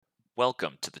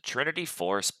Welcome to the Trinity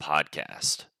Force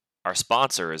podcast. Our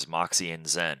sponsor is Moxie and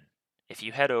Zen. If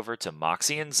you head over to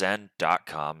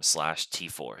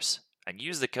moxieandzen.com/tforce and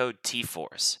use the code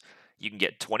TForce, you can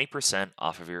get 20%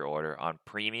 off of your order on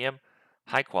premium,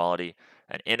 high quality,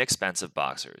 and inexpensive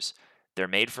boxers. They're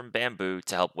made from bamboo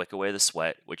to help wick away the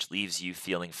sweat, which leaves you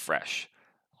feeling fresh.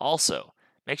 Also,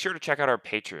 make sure to check out our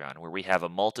Patreon, where we have a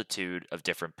multitude of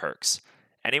different perks.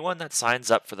 Anyone that signs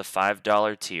up for the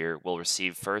 $5 tier will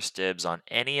receive first dibs on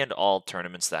any and all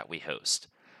tournaments that we host.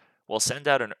 We'll send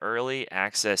out an early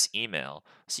access email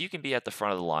so you can be at the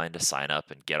front of the line to sign up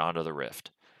and get onto the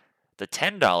Rift. The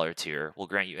 $10 tier will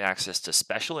grant you access to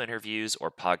special interviews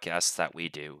or podcasts that we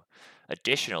do.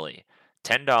 Additionally,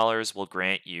 $10 will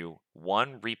grant you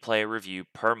one replay review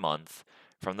per month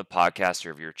from the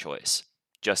podcaster of your choice.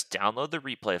 Just download the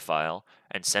replay file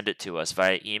and send it to us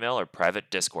via email or private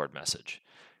Discord message.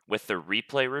 With the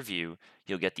replay review,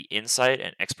 you'll get the insight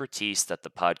and expertise that the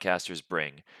podcasters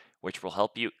bring, which will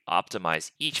help you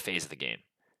optimize each phase of the game.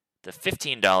 The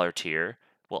 $15 tier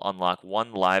will unlock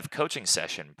one live coaching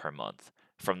session per month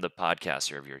from the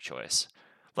podcaster of your choice.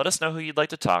 Let us know who you'd like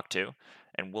to talk to,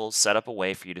 and we'll set up a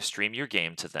way for you to stream your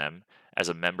game to them as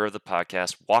a member of the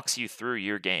podcast walks you through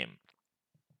your game.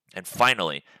 And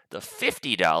finally, the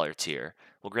 $50 tier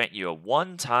will grant you a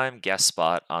one-time guest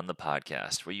spot on the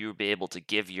podcast where you will be able to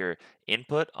give your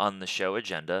input on the show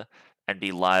agenda and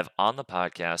be live on the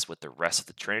podcast with the rest of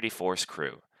the Trinity Force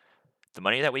crew. The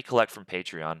money that we collect from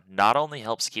Patreon not only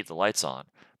helps keep the lights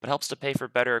on, but helps to pay for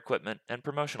better equipment and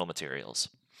promotional materials.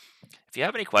 If you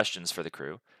have any questions for the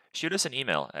crew, shoot us an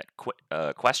email at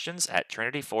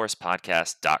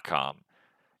questions@trinityforcepodcast.com.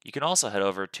 You can also head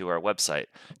over to our website,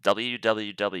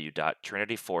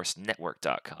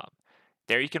 www.trinityforcenetwork.com.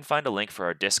 There you can find a link for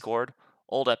our Discord,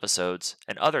 old episodes,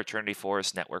 and other Trinity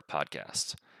Force Network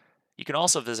podcasts. You can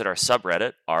also visit our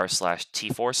subreddit,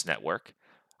 r/TForce Network,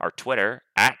 our Twitter,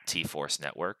 @TForce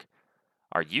Network,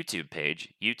 our YouTube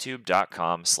page,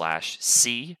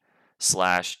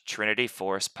 youtube.com/c/Trinity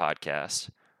Force Podcast,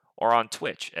 or on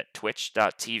Twitch at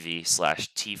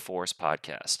twitch.tv/TForce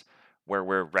Podcast, where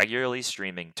we're regularly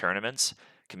streaming tournaments,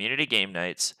 community game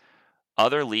nights,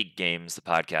 other league games the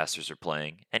podcasters are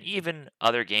playing, and even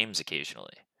other games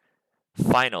occasionally.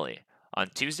 Finally, on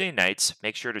Tuesday nights,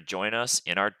 make sure to join us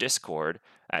in our Discord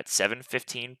at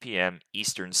 7:15 p.m.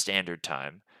 Eastern Standard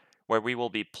Time, where we will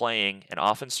be playing and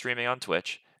often streaming on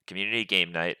Twitch community game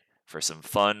night for some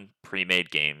fun pre-made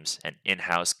games and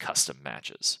in-house custom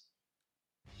matches.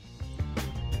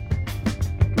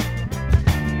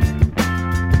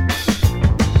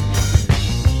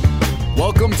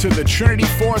 Welcome to the Trinity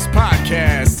Force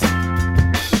Podcast.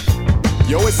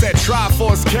 Yo, it's that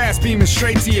Triforce cast beaming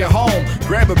straight to your home.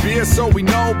 Grab a beer so we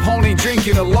know Pone ain't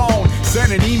drinking alone.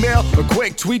 Send an email, a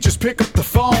quick tweet, just pick up the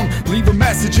phone. Leave a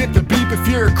message at the beep if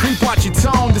you're a creep, watch your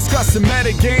tone. Discuss the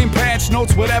meta game, patch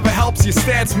notes, whatever helps your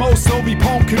stats most.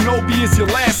 Obi-Pone Kenobi is your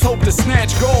last hope to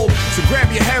snatch gold. So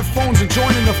grab your headphones and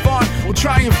join in the fun. We'll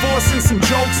try enforcing some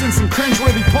jokes and some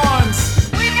cringeworthy puns.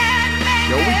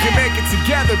 Yo, we can make it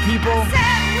together, people.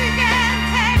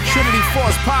 Trinity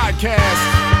Force Podcast.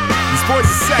 These boys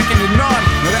are second to none.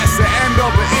 Now that's the end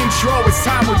of the intro. It's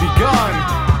time we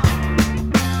begun.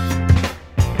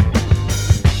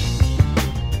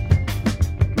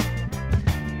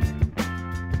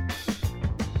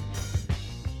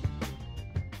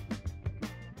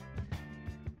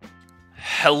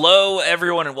 Hello,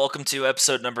 everyone, and welcome to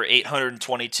episode number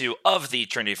 822 of the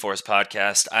Trinity Force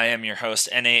Podcast. I am your host,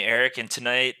 N.A. Eric, and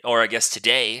tonight, or I guess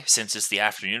today, since it's the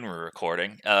afternoon we're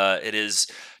recording, it is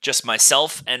just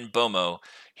myself and Bomo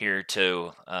here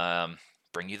to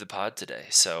bring you the pod today.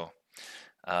 So,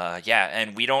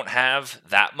 and we don't have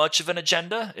that much of an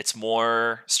agenda. It's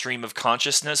more stream of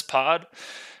consciousness pod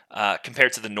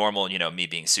compared to the normal, me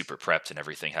being super prepped and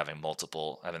everything, having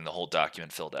the whole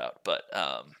document filled out. But,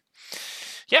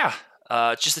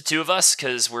 just the two of us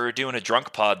because we're doing a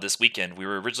drunk pod this weekend. We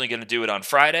were originally going to do it on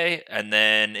Friday, and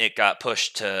then it got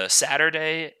pushed to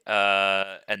Saturday,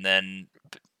 and then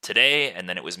today, and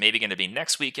then it was maybe going to be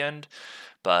next weekend,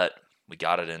 but we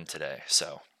got it in today.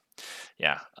 So,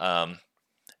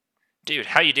 dude,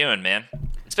 how you doing, man?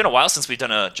 It's been a while since we've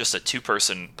done just a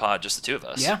two-person pod, just the two of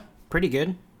us. Yeah, pretty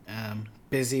good.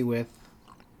 Busy with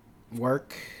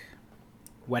work,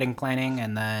 wedding planning,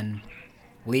 and then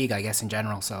league, I guess, in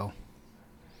general. So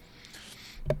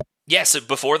so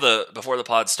before the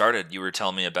pod started, you were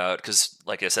telling me about, because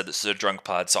like I said, this is a drunk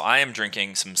pod, so I am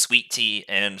drinking some sweet tea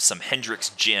and some Hendrick's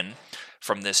gin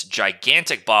from this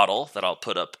gigantic bottle that I'll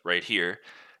put up right here.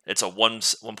 It's a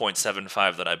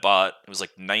 1.75 that I bought. It was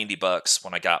like $90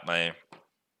 when I got my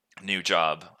new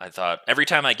job, I thought every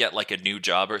time I get like a new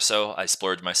job or so, I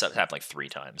splurge myself. It happened like 3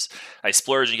 times. I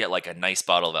splurge and get like a nice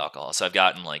bottle of alcohol. So I've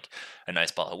gotten like a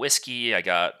nice bottle of whiskey. I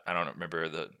don't remember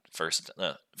the first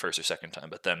or second time,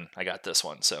 but then I got this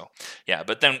one. So yeah,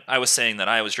 but then I was saying that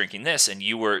I was drinking this, and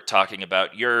you were talking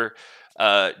about your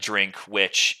drink,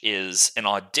 which is an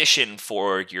audition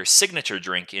for your signature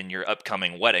drink in your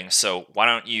upcoming wedding. So why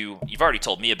don't you've already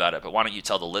told me about it, but why don't you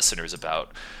tell the listeners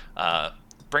about,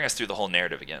 bring us through the whole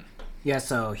narrative again? Yeah,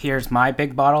 so here's my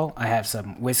big bottle. I have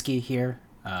some whiskey here.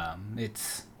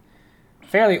 It's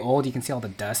fairly old. You can see all the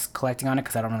dust collecting on it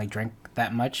because I don't really drink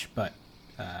that much, but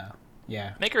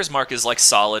yeah. Maker's Mark is like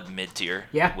solid mid-tier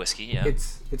Yeah, whiskey. Yeah,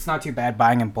 it's not too bad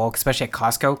buying in bulk, especially at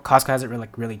Costco. Costco has it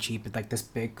really cheap. It's like this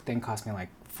big thing cost me like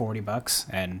 $40,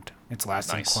 and it's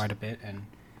lasting Nice. quite a bit. And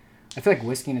I feel like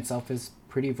whiskey in itself is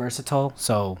pretty versatile.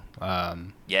 So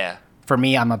yeah. for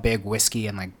me, I'm a big whiskey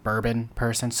and like bourbon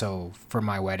person. So for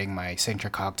my wedding, my signature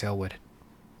cocktail would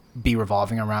be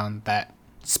revolving around that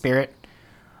spirit.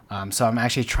 So I'm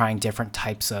actually trying different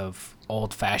types of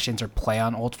old fashions or play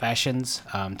on old fashions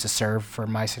to serve for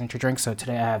my signature drink. So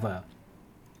today I have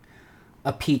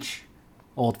a peach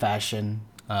old fashioned.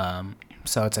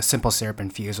 So it's a simple syrup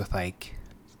infused with like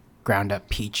ground up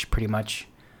peach, pretty much.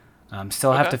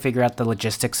 Still have Okay. to figure out the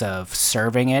logistics of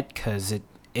serving it because it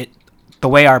the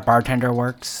way our bartender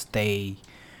works, they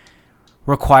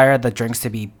require the drinks to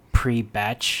be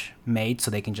pre-batch made so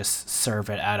they can just serve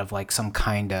it out of like some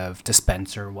kind of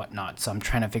dispenser or whatnot. So I'm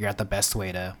trying to figure out the best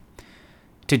way to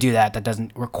do that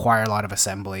doesn't require a lot of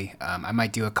assembly. I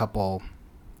might do a couple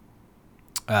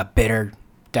bitter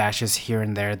dashes here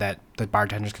and there that the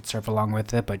bartenders could serve along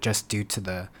with it, but just due to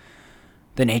the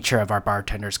nature of our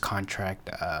bartender's contract,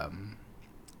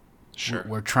 Sure.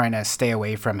 we're trying to stay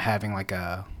away from having like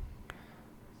a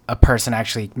person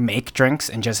actually make drinks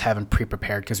and just have them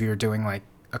pre-prepared because we were doing like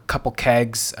a couple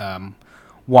kegs,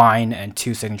 wine, and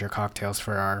 2 signature cocktails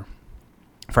for our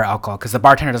alcohol because the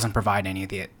bartender doesn't provide any of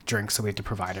the drinks, so we have to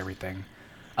provide everything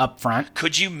up front.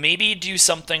 Could you maybe do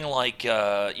something like,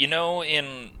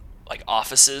 in like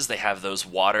offices, they have those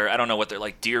water, I don't know what they're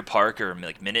like, Deer Park or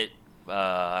like Minute,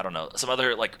 I don't know, some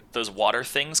other like those water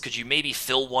things. Could you maybe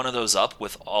fill one of those up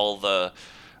with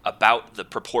about the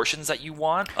proportions that you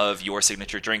want of your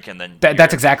signature drink, and then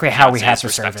That's exactly how we have fiance's to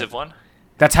serve respective it. one?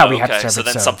 That's how we have to Okay, serve so it.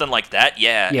 then something like that,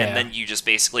 yeah, Yeah. and then you just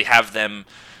basically have them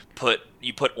put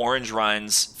orange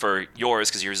rinds for yours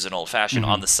because yours is an old fashioned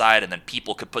Mm-hmm. on the side, and then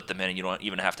people could put them in, and you don't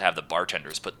even have to have the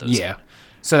bartenders put those Yeah. in.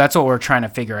 So that's what we're trying to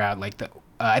figure out. Like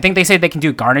I think they say they can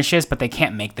do garnishes, but they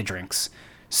can't make the drinks.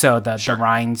 So the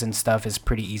rinds and stuff is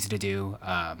pretty easy to do.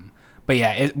 But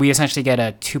yeah, we essentially get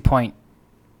a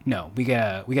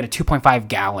 2.5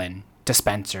 gallon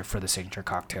dispenser for the signature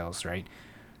cocktails, right?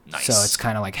 Nice. So it's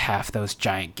kind of like half those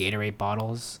giant Gatorade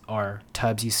bottles or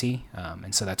tubs you see,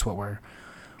 and so that's what we're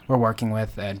working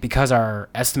with. And because our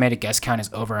estimated guest count is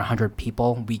over 100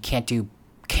 people, we can't do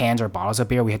cans or bottles of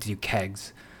beer. We have to do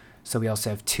kegs. So we also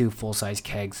have 2 full-size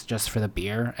kegs just for the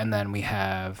beer, and then we're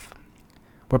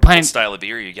planning. What style of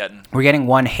beer are you getting? We're getting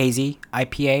 1 hazy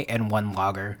IPA and 1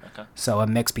 lager. Okay. So a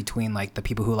mix between like the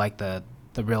people who like the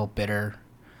real bitter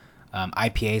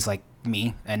IPAs like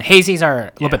me, and hazies are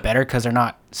a little bit better because they're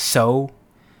not so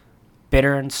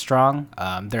bitter and strong.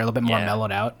 They're a little bit more Yeah.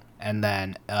 mellowed out, and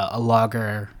then a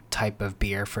lager type of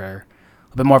beer for a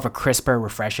little bit more of a crisper,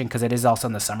 refreshing because it is also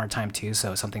in the summertime too.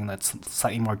 So something that's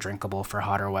slightly more drinkable for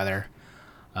hotter weather.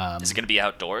 Is it going to be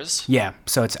outdoors? Yeah,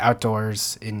 so it's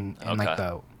outdoors in like Okay.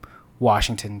 the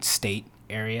Washington State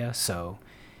area. So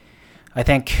I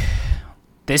think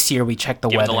this year we checked the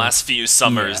Given weather. the last few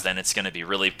summers, Yeah. then it's going to be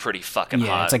really pretty fucking Yeah,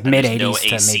 hot. it's like and there's mid-80s no to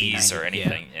maybe ACs 90, or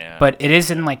anything. Yeah. But it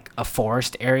is in like a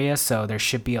forest area, so there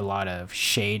should be a lot of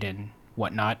shade and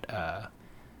whatnot.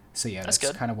 So yeah, that's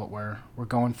good. kind of what we're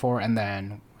going for. And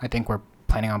then I think we're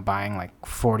planning on buying like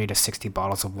 40 to 60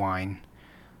 bottles of wine.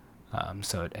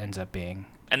 So it ends up being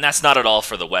And that's not at all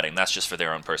for the wedding. That's just for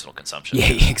their own personal consumption.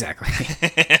 yeah, exactly.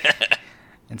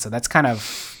 And so that's kind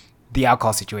of the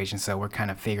alcohol situation. So we're kind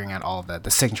of figuring out all of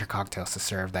the signature cocktails to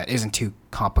serve that isn't too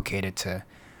complicated to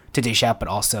dish out, but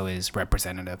also is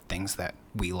representative things that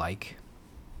we like.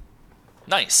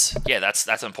 Nice. Yeah,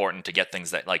 that's important to get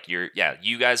things that like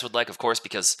you guys would like, of course,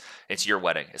 because it's your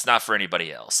wedding. It's not for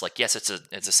anybody else. Like, yes, it's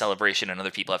a celebration and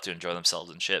other people have to enjoy themselves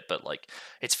and shit, but like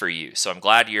it's for you. So I'm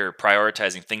glad you're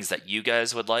prioritizing things that you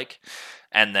guys would like,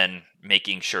 and then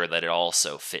making sure that it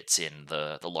also fits in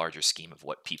the larger scheme of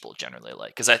what people generally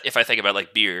like. Because if I think about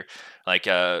like beer, like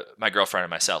my girlfriend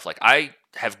and myself, like I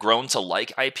have grown to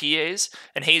like IPAs,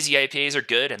 and hazy IPAs are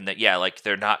good, and that like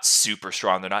they're not super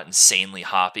strong, they're not insanely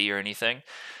hoppy or anything.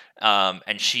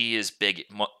 And she is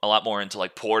a lot more into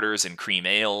like porters and cream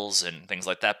ales and things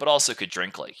like that, but also could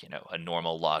drink like, a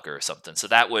normal lager or something. So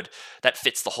that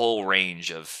fits the whole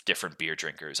range of different beer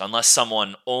drinkers. Unless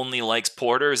someone only likes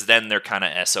porters, then they're kind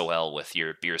of SOL with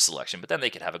your beer selection. But then they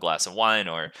could have a glass of wine,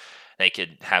 or they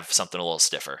could have something a little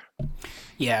stiffer.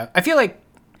 Yeah, I feel like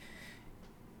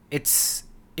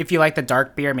if you like the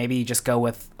dark beer, maybe you just go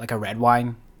with like a red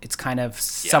wine. It's kind of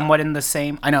somewhat in the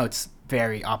same. I know it's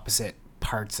very opposite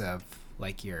parts of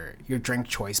like your drink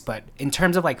choice, but in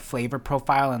terms of like flavor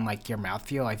profile and like your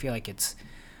mouthfeel, I feel like it's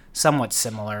somewhat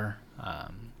similar.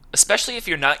 Especially if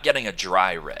you're not getting a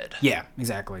dry red. Yeah,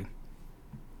 exactly.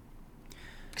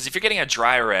 Because if you're getting a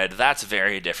dry red, that's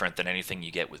very different than anything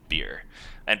you get with beer.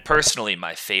 And personally,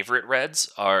 my favorite reds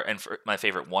my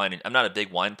favorite wine. I'm not a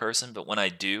big wine person, but when I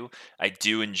do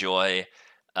enjoy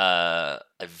a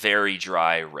very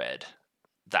dry red.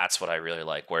 That's what I really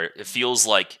like, where it feels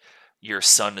like your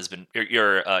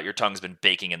your tongue's been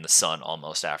baking in the sun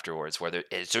almost afterwards, where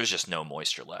there's just no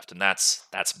moisture left, and that's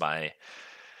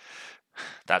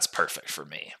perfect for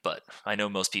me. But I know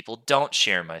most people don't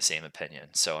share my same opinion,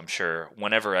 so I'm sure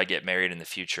whenever I get married in the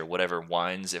future, whatever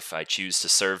wines, if I choose to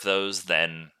serve those,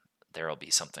 then there'll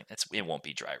be something. It won't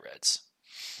be dry reds.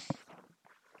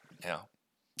 Yeah.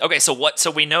 Okay, so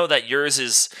we know that yours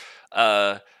is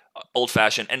old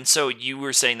fashioned, and so you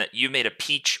were saying that you made a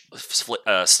peach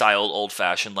styled old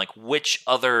fashioned. Like, which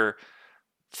other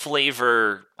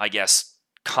flavor, I guess,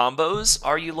 combos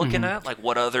are you looking at? Like,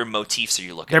 what other motifs are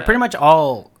you looking They're at? pretty much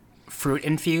all fruit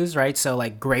infused, right? So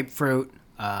like grapefruit.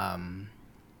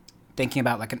 Thinking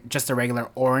about like just a regular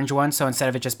orange one. So instead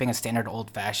of it just being a standard old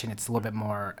fashioned, it's a little bit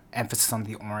more emphasis on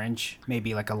the orange,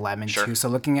 maybe like a lemon too. So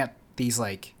looking at these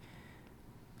like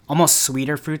almost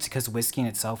sweeter fruits, because whiskey in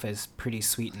itself is pretty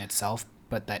sweet in itself,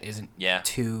 but that isn't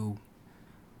too,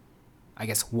 I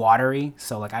guess, watery.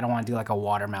 So like I don't want to do like a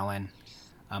watermelon.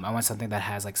 I want something that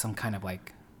has like some kind of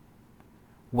like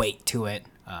weight to it.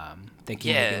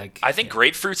 Thinking maybe like, I think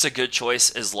grapefruit's a good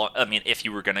choice if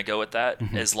you were gonna go with that,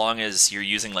 as long as you're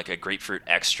using like a grapefruit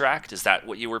extract. Is that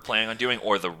what you were planning on doing,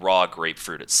 or the raw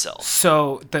grapefruit itself?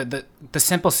 So the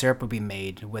simple syrup would be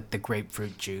made with the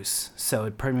grapefruit juice. So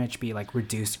it'd pretty much be like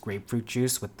reduced grapefruit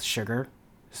juice with sugar.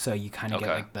 So you kind of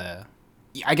get like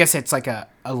I guess it's like a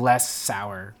less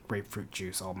sour grapefruit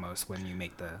juice almost when you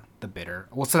make the bitter.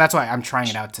 Well, so that's why I'm trying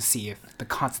it out to see if the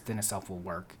concept in itself will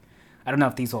work. I don't know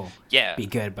if these will be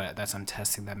good, but I'm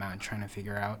testing them out and trying to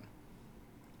figure out.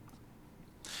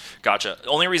 Gotcha. The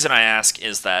only reason I ask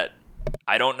is that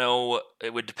I don't know.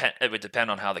 It would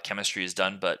depend on how the chemistry is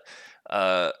done, but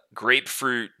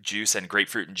grapefruit juice and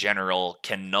grapefruit in general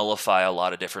can nullify a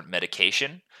lot of different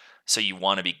medication. So you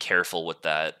want to be careful with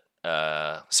that.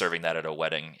 Serving that at a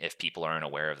wedding if people aren't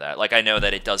aware of that. Like, I know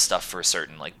that it does stuff for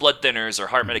certain like blood thinners or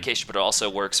heart medication, but it also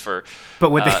works for.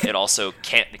 But it also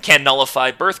can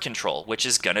nullify birth control, which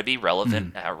is going to be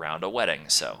relevant around a wedding.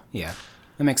 So yeah,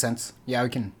 that makes sense. Yeah, we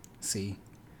can see.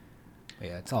 But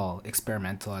yeah, it's all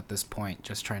experimental at this point,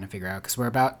 just trying to figure out, because we're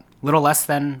about a little less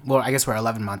than, well, I guess we're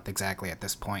 11 months exactly at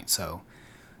this point, so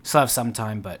still have some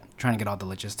time, but trying to get all the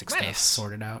logistics stuff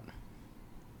sorted out.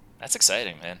 That's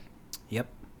exciting, man. Yep.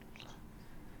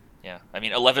 Yeah, I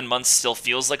mean, 11 months still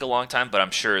feels like a long time, but I'm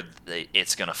sure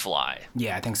it's going to fly.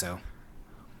 Yeah, I think so.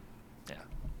 Yeah.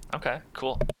 Okay,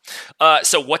 cool.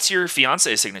 So what's your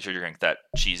fiance's signature drink that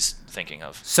she's thinking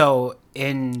of? So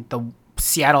in the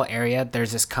Seattle area,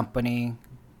 there's this company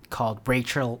called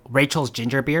Rachel's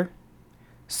Ginger Beer.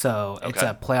 So it's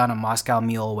a play on a Moscow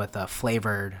Mule with a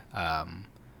flavored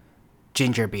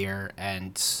ginger beer,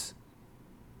 and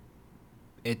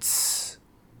it's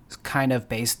kind of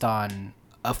based on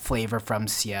a flavor from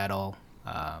Seattle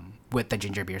with the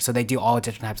ginger beer. So they do all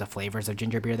different types of flavors of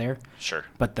ginger beer there. Sure.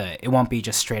 But it won't be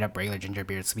just straight up regular ginger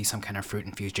beer. It's going to be some kind of fruit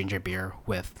infused ginger beer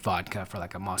with vodka for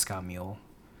like a Moscow Mule.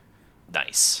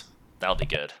 Nice. That'll be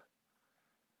good.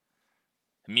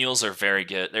 Mules are very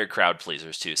good. They're crowd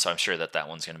pleasers too, so I'm sure that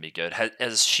one's going to be good.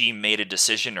 Has she made a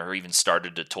decision or even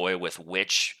started to toy with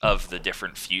which of the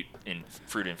different fruit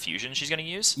infusions she's going to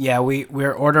use? Yeah,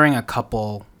 we're ordering a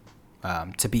couple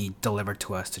to be delivered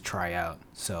to us to try out.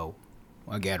 So,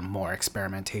 again, more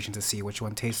experimentation to see which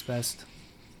one tastes best.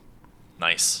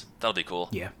 Nice. That'll be cool.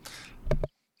 Yeah.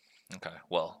 Okay.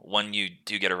 Well, when you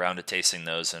do get around to tasting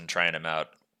those and trying them out,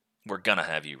 we're going to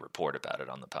have you report about it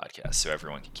on the podcast so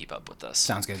everyone can keep up with us.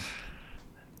 Sounds good.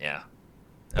 Yeah.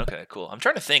 Okay, cool. I'm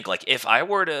trying to think, like, if I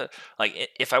were to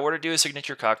do a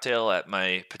signature cocktail at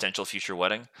my potential future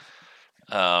wedding,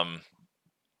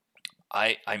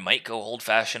 I might go old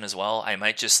fashioned as well. I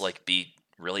might just like be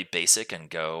really basic and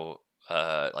go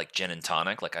like gin and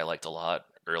tonic, like I liked a lot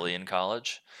early in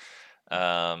college.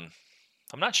 I'm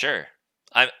not sure.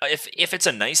 If it's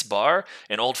a nice bar,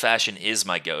 an old fashioned is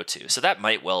my go-to. So that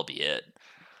might well be it.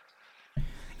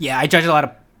 Yeah, I judge a lot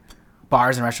of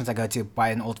bars and restaurants I go to by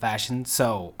an old fashioned,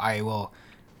 so I will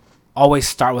always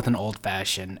start with an old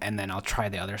fashioned and then I'll try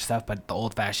the other stuff. But the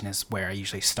old fashioned is where I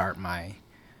usually start my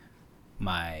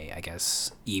I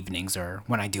guess evenings or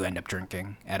when I do end up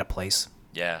drinking at a place.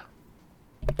 Yeah.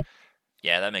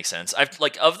 Yeah, that makes sense. I've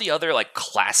like of the other like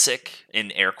classic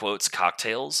in air quotes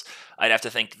cocktails, I'd have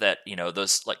to think that,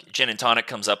 those like gin and tonic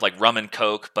comes up like rum and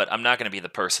coke, but I'm not going to be the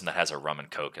person that has a rum and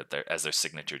coke as their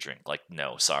signature drink. Like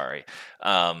no, sorry.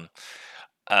 Um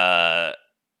uh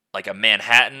like a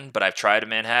Manhattan, but I've tried a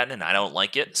Manhattan and I don't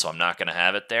like it, so I'm not going to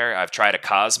have it there. I've tried a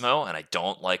Cosmo and I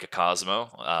don't like a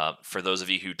Cosmo. For those of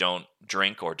you who don't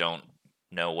drink or don't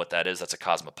know what that is, that's a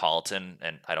Cosmopolitan,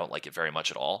 and I don't like it very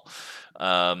much at all.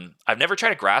 I've never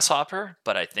tried a Grasshopper,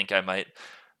 but I think I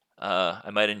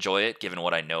might enjoy it given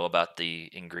what I know about the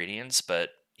ingredients.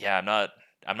 But yeah,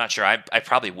 I'm not sure. I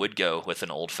probably would go with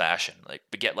an old fashioned, like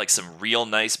but get like some real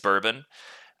nice bourbon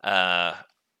uh,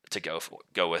 to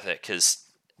go with it because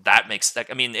that makes that.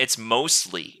 I mean, it's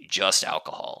mostly just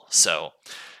alcohol, so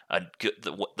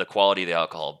the quality of the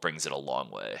alcohol brings it a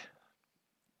long way.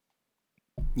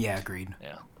 Yeah, agreed.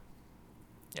 Yeah.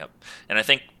 Yep. And I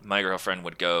think my girlfriend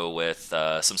would go with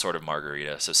some sort of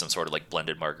margarita. So some sort of like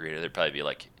blended margarita. There'd probably be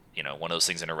like, one of those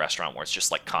things in a restaurant where it's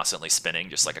just like constantly spinning,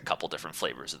 just like a couple different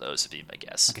flavors of those, would be my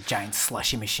guess. Like a giant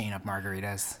slushy machine of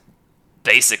margaritas.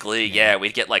 Basically, yeah,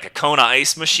 we'd get like a Kona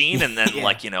ice machine, and then Yeah.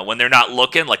 like when they're not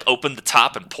looking, like open the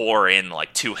top and pour in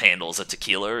like 2 handles of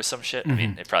tequila or some shit. I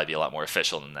mean, it'd probably be a lot more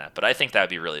official than that, but I think that'd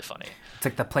be really funny. It's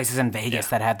like the places in Vegas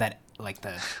that have that, like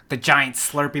the giant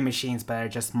Slurpee machines, but are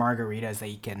just margaritas that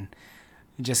you can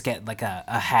just get like a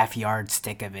half yard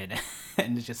stick of it,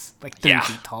 and it's just like 3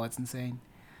 feet tall. It's insane.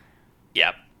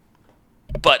 Yeah,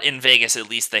 but in Vegas,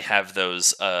 at least they have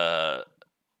those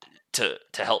to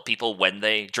help people when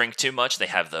they drink too much. They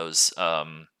have those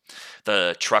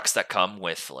the trucks that come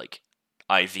with like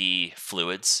IV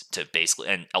fluids to basically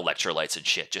and electrolytes and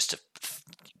shit just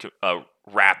to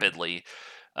rapidly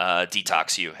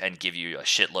detox you and give you a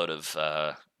shitload of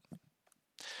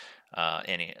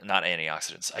not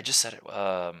antioxidants. I just said it.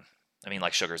 I mean,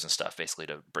 like sugars and stuff, basically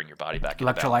to bring your body back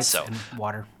into balance. Electrolytes and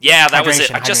water. Yeah, that was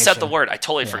it. I just said the hydration. word. I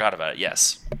totally forgot about it.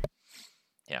 Yes.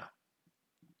 Yeah.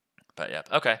 But yeah.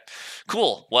 Okay.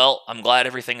 Cool. Well, I'm glad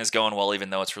everything is going well,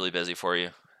 even though it's really busy for you.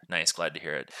 Nice. Glad to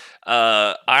hear it.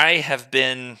 I have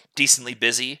been decently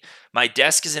busy. My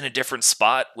desk is in a different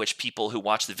spot, which people who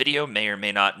watch the video may or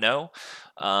may not know.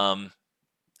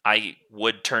 I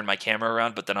would turn my camera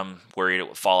around, but then I'm worried it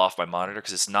would fall off my monitor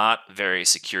because it's not very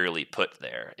securely put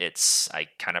there. I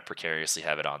kind of precariously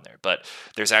have it on there, but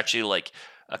there's actually like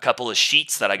a couple of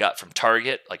sheets that I got from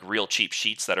Target, like real cheap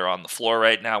sheets that are on the floor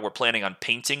right now. We're planning on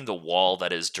painting the wall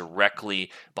that is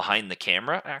directly behind the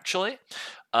camera, actually.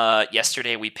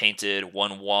 Yesterday we painted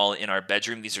one wall in our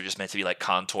bedroom. These are just meant to be like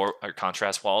contour or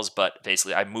contrast walls, but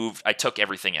basically I took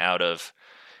everything out of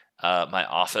my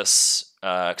office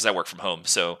because I work from home.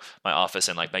 So my office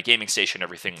and like my gaming station,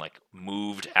 everything like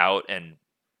moved out and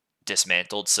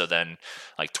dismantled. So then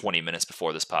like 20 minutes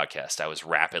before this podcast, I was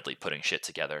rapidly putting shit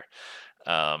together.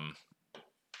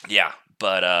 Yeah,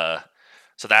 but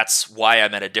so that's why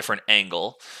I'm at a different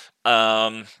angle.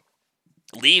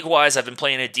 League wise, I've been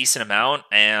playing a decent amount,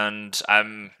 and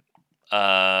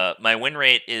my win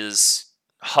rate is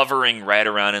hovering right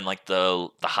around in like the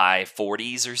high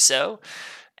 40s or so,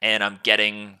 and I'm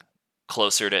getting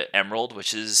closer to Emerald,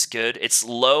 which is good. It's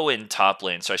low in top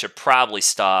lane, so I should probably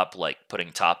stop like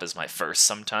putting top as my first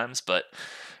sometimes, but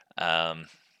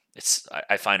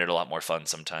I find it a lot more fun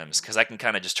sometimes because I can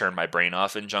kind of just turn my brain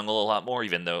off in jungle a lot more,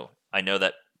 even though I know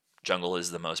that jungle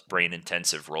is the most brain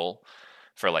intensive role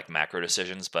for like macro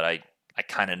decisions, but I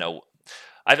kind of know.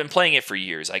 I've been playing it for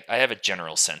years. I have a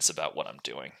general sense about what I'm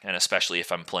doing, and especially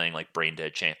if I'm playing like brain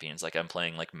dead champions, like I'm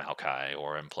playing like Maokai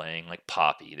or I'm playing like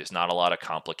Poppy. There's not a lot of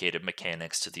complicated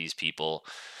mechanics to these people.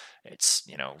 It's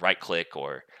right click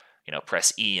or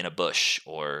press E in a bush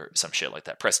or some shit like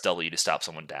that. Press W to stop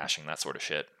someone dashing, that sort of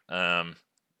shit.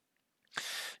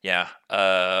 Yeah.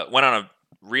 Went on a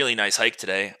really nice hike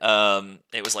today.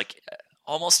 It was like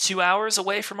almost 2 hours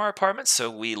away from our apartment, so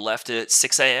we left at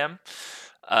 6 a.m.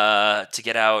 To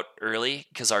get out early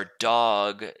because our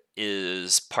dog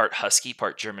is part husky,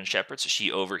 part German Shepherd, so she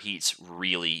overheats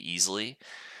really easily.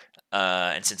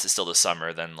 And since it's still the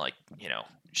summer, then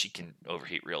she can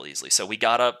overheat real easily. So we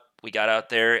got out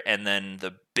there, and then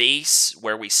the base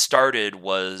where we started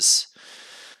was.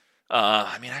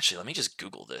 Actually, let me just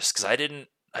Google this because I didn't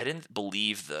I didn't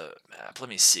believe the map. Let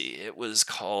me see. It was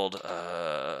called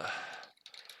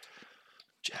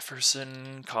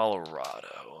Jefferson,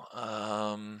 Colorado.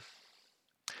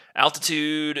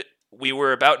 Altitude, we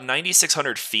were about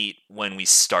 9,600 feet when we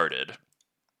started,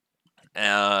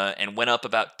 and went up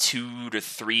about 2 to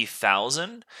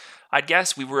 3,000. I'd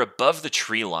guess we were above the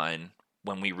tree line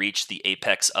when we reached the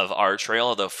apex of our trail,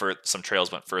 although some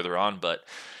trails went further on. But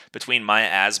between my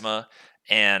asthma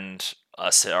and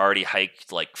us had already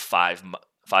hiked like 5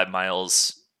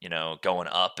 miles, going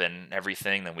up and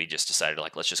everything, then we just decided,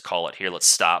 like, let's just call it here. Let's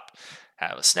stop,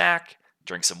 have a snack,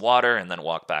 drink some water, and then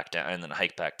walk back down, and then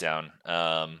hike back down.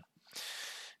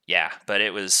 Yeah, but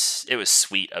it was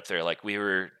sweet up there. Like,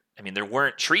 there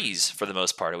weren't trees for the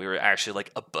most part. We were actually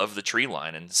like above the tree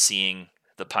line and seeing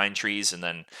the pine trees, and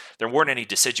then there weren't any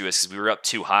deciduous because we were up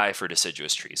too high for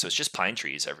deciduous trees. So it's just pine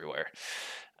trees everywhere.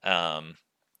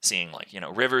 Seeing, like,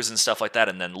 rivers and stuff like that,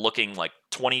 and then looking like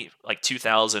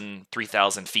 2,000,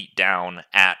 3,000 feet down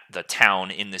at the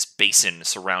town in this basin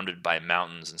surrounded by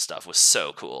mountains and stuff was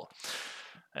so cool.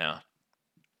 Yeah,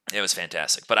 it was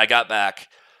fantastic. But I got back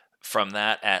from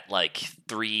that at like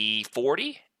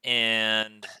 3:40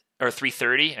 or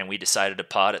 3:30, and we decided to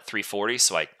pod at 3:40.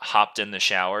 So I hopped in the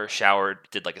showered,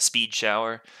 did like a speed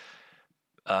shower.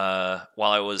 While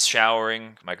I was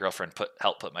showering, my girlfriend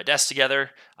helped put my desk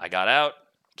together. I got out,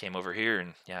 came over here,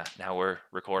 and yeah, now we're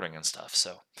recording and stuff.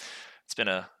 So it's been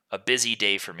a busy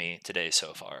day for me today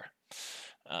so far.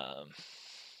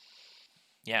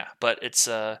 Yeah, but it's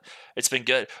been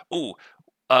good. Ooh,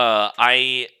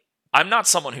 I'm not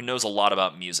someone who knows a lot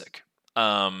about music.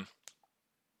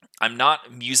 I'm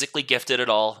not musically gifted at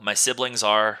all. My siblings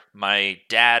are. My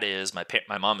dad is.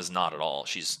 My mom is not at all.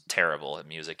 She's terrible at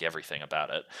music, everything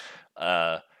about it.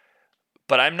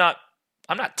 But I'm not.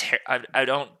 I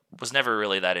don't. Was never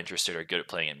really that interested or good at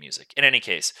playing in music. In any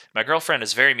case, my girlfriend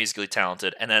is very musically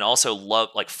talented, and then also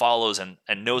follows and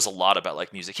knows a lot about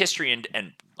like music history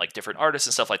and like different artists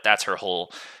and stuff like that's her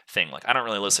whole thing. Like, I don't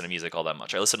really listen to music all that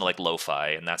much. I listen to like lo-fi,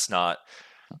 and that's not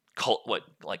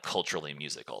culturally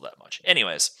music all that much.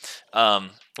 Anyways,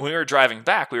 when we were driving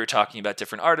back, we were talking about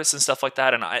different artists and stuff like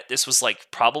that, and this was like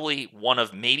probably one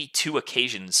of maybe 2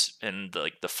 occasions in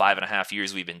the 5.5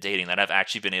 years we've been dating that I've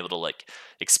actually been able to like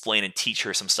explain and teach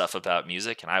her some stuff about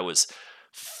music, and I was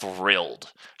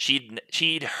thrilled.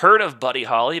 She'd heard of Buddy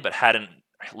Holly but hadn't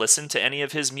listened to any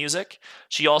of his music.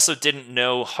 She also didn't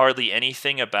know hardly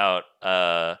anything about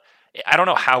I don't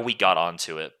know how we got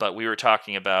onto it, but we were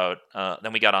talking about,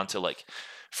 then we got onto like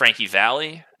Frankie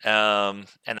Valli, and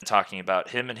then talking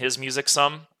about him and his music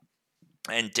some,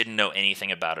 and didn't know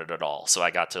anything about it at all. So I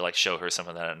got to like show her some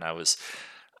of that, and I was,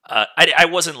 I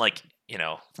wasn't like,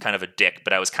 kind of a dick,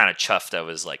 but I was kind of chuffed. I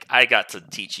was like, I got to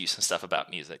teach you some stuff about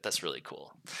music. That's really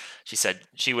cool. She said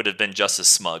she would have been just as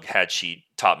smug had she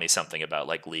taught me something about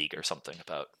like League or something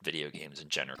about video games in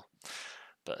general.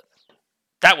 But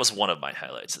that was one of my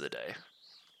highlights of the day.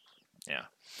 Yeah.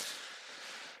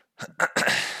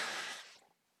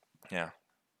 Yeah.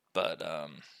 But,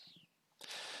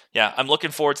 yeah, I'm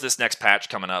looking forward to this next patch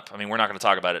coming up. I mean, we're not going to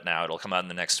talk about it now. It'll come out in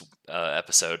the next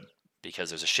episode because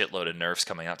there's a shitload of nerfs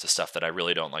coming out to stuff that I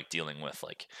really don't like dealing with.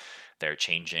 Like, they're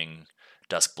changing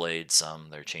Duskblade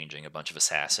they're changing a bunch of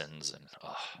assassins, and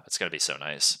it's going to be so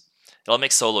nice. It'll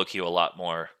make solo queue a lot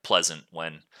more pleasant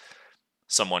when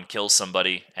someone kills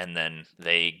somebody and then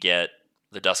they get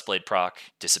the Duskblade proc,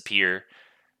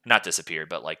 not disappear,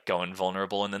 but like go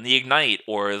invulnerable, and then the Ignite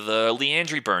or the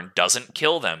Leandry burn doesn't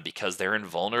kill them because they're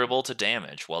invulnerable to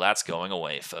damage. Well, that's going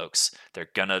away, folks. They're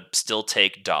gonna still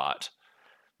take dot,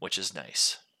 which is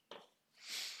nice.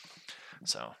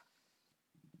 So,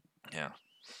 yeah.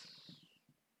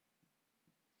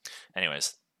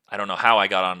 Anyways, I don't know how I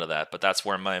got onto that, but that's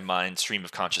where my stream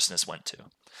of consciousness went to.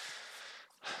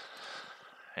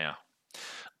 Yeah.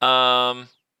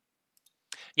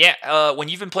 When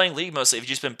you've been playing League mostly, have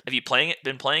you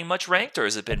been playing much ranked, or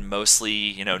has it been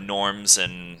mostly, norms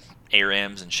and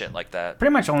ARAMs and shit like that?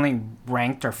 Pretty much only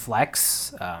ranked or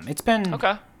flex. It's been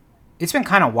okay. It's been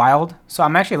kind of wild. So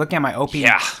I'm actually looking at my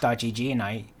op.gg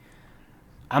and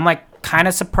I'm like kind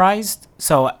of surprised.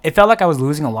 So it felt like I was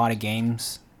losing a lot of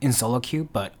games in solo queue,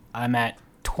 but I'm at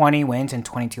 20 wins and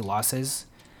 22 losses,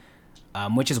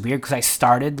 which is weird because I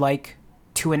started like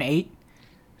 2-8,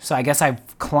 so I guess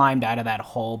I've climbed out of that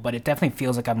hole, but it definitely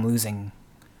feels like I'm losing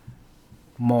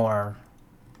more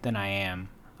than I am.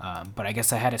 But I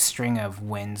guess I had a string of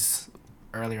wins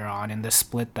earlier on in the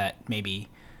split that maybe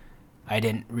I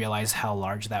didn't realize how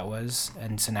large that was,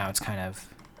 and so now it's kind of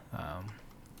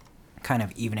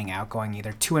evening out, going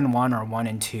either 2-1 or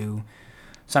 1-2.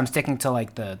 So I'm sticking to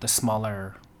like the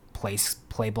smaller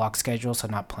play block schedule, so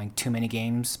not playing too many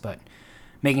games, but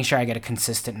making sure I get a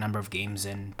consistent number of games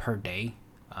in per day.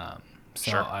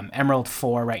 So I'm Emerald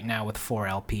 4 right now with 4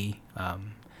 LP.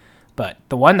 But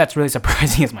the one that's really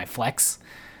surprising is my Flex.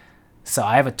 So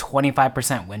I have a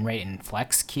 25% win rate in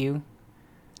Flex queue.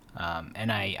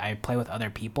 And I play with other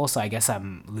people, so I guess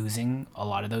I'm losing a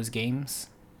lot of those games.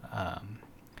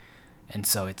 And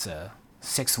so it's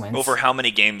 6 wins. Over how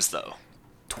many games, though?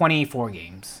 24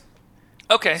 games.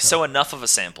 Okay, so enough of a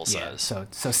sample size. Yeah,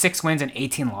 so 6 wins and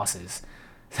 18 losses.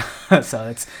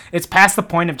 So it's past the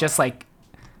point of just like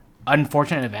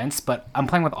unfortunate events, but I'm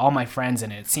playing with all my friends,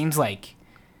 and it seems like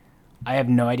I have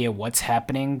no idea what's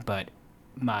happening, but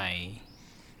my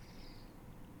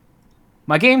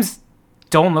games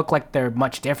don't look like they're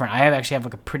much different. I actually have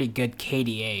like a pretty good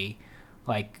KDA,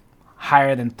 like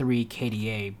higher than 3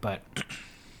 KDA, but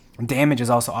damage is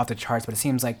also off the charts. But it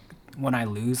seems like when I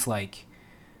lose, like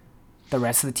the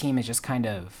rest of the team is just kind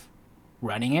of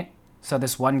running it. So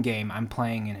this one game I'm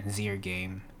playing in a Azir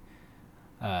game,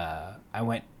 I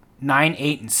went 9,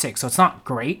 8, and 6. So it's not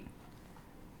great,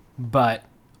 but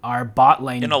our bot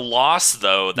lane in a loss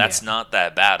though, that's not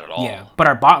that bad at all. Yeah, but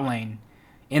our bot lane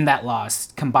in that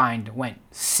loss combined went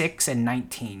 6 and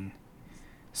 19.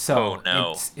 So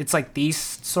it's like these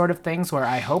sort of things where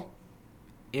I hope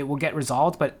it will get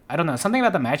resolved, but I don't know. Something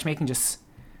about the matchmaking just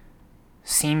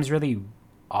seems really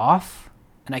off,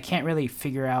 and I can't really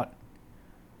figure out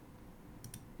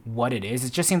what it is.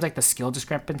 It just seems like the skill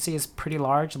discrepancy is pretty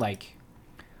large. Like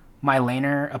my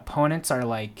laner opponents are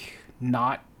like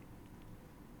not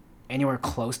anywhere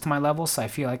close to my level, so I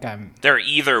feel like they're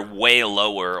either way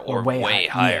lower or way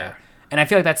higher. Yeah. And I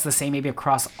feel like that's the same maybe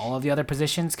across all of the other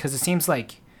positions, because it seems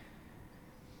like,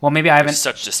 well, maybe I haven't... There's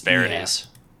such disparities.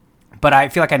 Yeah. But I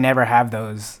feel like I never have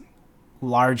those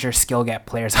larger skill gap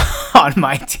players on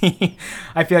my team.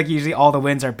 I feel like usually all the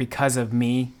wins are because of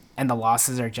me, and the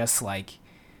losses are just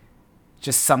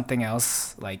something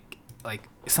else, like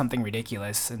something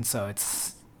ridiculous. And so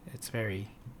it's very,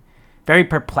 very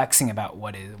perplexing about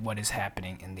what is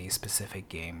happening in these specific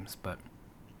games. But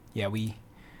yeah, we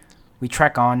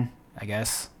trek on, I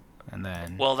guess, and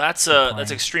then. Well, that's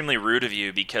extremely rude of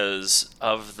you, because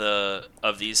of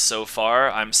these so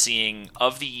far, I'm seeing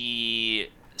of the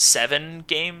 7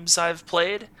 games I've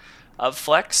played of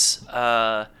Flex,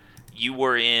 you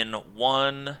were in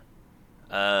 1,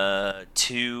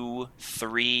 2,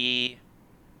 3,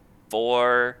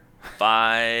 4,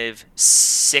 5,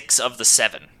 6 of the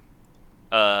 7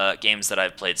 games that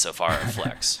I've played so far of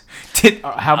Flex.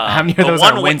 How many of those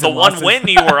are wins and losses? The one win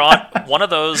you were on, one of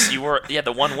those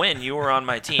the one win you were on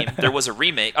my team. There was a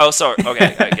remake. Oh, sorry.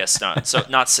 Okay, I guess not. So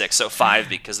not 6, so 5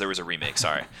 because there was a remake.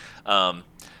 Sorry.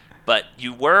 But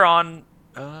you were on.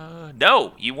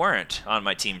 No, you weren't on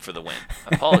my team for the win.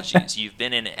 Apologies. You've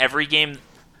been in every game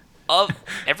of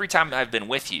every time I've been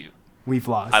with you. We've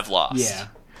lost. I've lost. Yeah.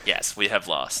 Yes, we have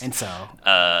lost. And so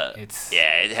it's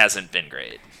it hasn't been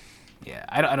great. Yeah,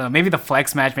 I don't know. Maybe the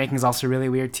Flex matchmaking is also really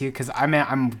weird too, because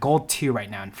I'm gold 2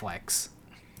 right now in Flex.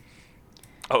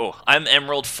 Oh, I'm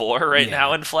Emerald 4 right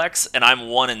now in Flex, and I'm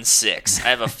 1 and 6. I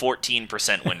have a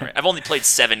 14% win rate. I've only played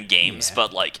 7 games,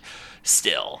 but like,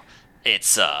 still,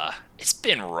 it's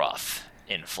been rough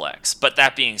in Flex. But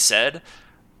that being said,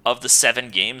 of the 7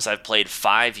 games, I've played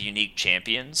 5 unique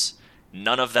champions.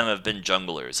 None of them have been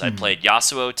junglers. I played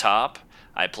Yasuo top.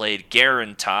 I played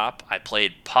Garen top. I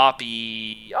played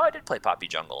Poppy. Oh, I did play Poppy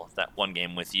jungle that one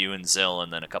game with you and Zill,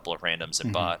 and then a couple of randoms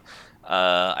at bot.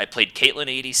 I played Caitlyn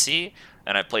ADC,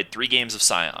 and I played 3 games of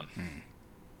Scion.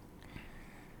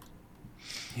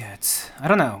 Yeah, I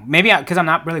don't know. Maybe because I'm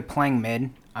not really playing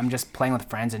mid. I'm just playing with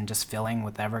friends and just filling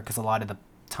whatever. Because a lot of the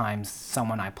times,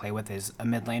 someone I play with is a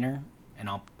mid laner, and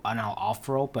I'll off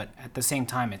roll. But at the same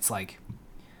time, it's like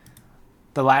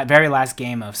the very last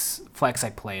game of Flex I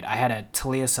played, I had a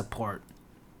Talia support,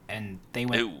 and they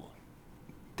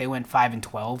went 5 and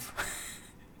 12,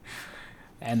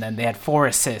 and then they had 4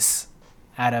 assists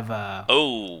out of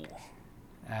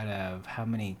how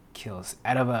many kills?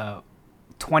 Out of a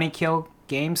 20 kill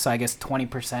game, so I guess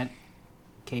 20%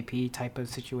 KP type of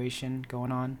situation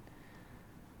going on.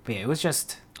 But yeah, it was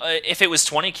just. If it was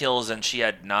 20 kills and she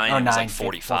had 9, it was like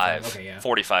 45. Okay, yeah.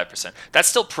 45%. That's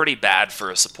still pretty bad for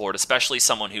a support, especially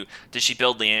someone who... Did she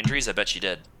build Leandries? I bet she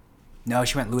did. No,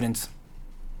 she went Ludens.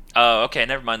 Oh, okay,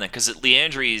 never mind then. Because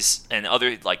Leandries and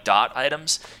other like dot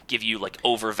items give you like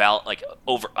over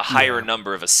a higher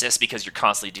number of assists because you're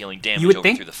constantly dealing damage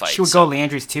through the fight. She would go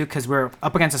Leandries too, because we're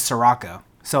up against a Soraka.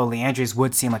 So Leandries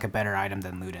would seem like a better item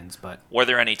than Ludens, but... Were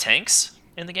there any tanks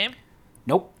in the game?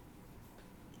 Nope.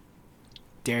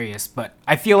 Darius, but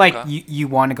I feel like Okay. you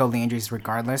want to go Landry's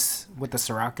regardless with the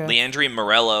Soraka. Leandry,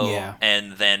 Morello, Yeah.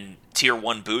 and then tier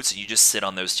 1 boots, and you just sit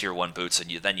on those tier 1 boots, and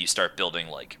then you start building,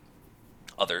 like,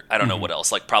 other, I don't know what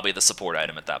else, like, probably the support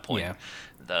item at that point. Yeah.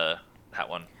 That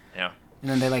one, yeah. And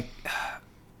then they like,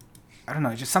 I don't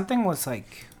know, just something was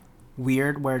like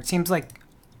weird where it seems like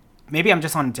maybe I'm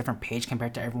just on a different page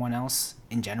compared to everyone else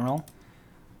in general.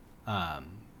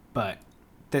 But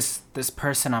this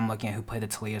person I'm looking at who played the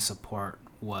Talia support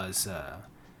was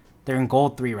they're in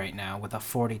gold 3 right now with a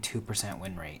 42%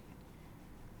 win rate.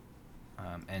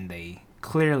 And they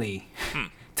clearly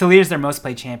Talia's their most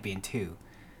played champion too.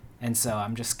 And so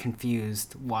I'm just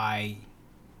confused why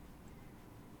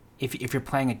if you're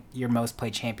playing your most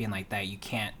played champion like that, you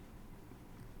can't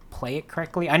play it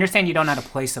correctly. I understand you don't know how to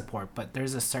play support, but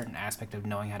there's a certain aspect of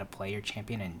knowing how to play your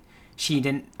champion, and she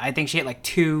didn't. I think she had like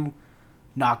 2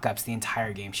 knockups the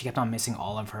entire game. She kept on missing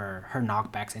all of her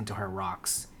knockbacks into her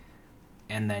rocks,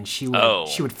 and then she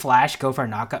would flash, go for a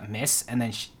knockup, miss, and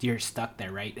then you're stuck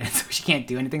there, right? And so she can't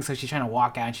do anything. So she's trying to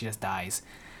walk out, and she just dies.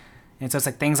 And so it's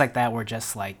like things like that were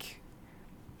just like,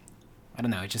 I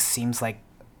don't know. It just seems like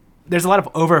there's a lot of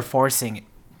over forcing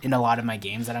in a lot of my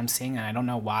games that I'm seeing, and I don't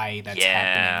know why that's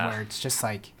happening. Where it's just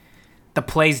like the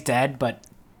play's dead, but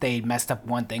they messed up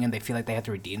one thing and they feel like they have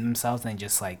to redeem themselves, and they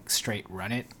just like straight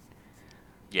run it.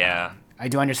 Yeah. I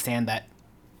do understand that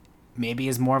maybe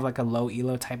is more of like a low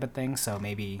elo type of thing, so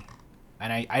maybe,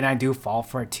 and I do fall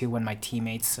for it too when my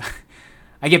teammates,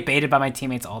 I get baited by my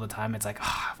teammates all the time. It's like,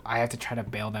 oh, I have to try to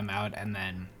bail them out, and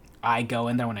then I go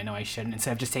in there when I know I shouldn't.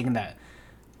 Instead of just taking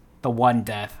the one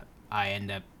death, I end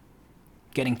up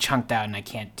getting chunked out, and I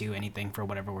can't do anything for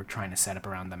whatever we're trying to set up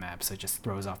around the map, so it just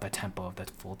throws off the tempo of the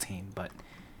full team. But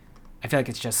I feel like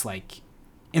it's just like,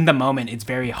 in the moment, it's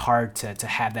very hard to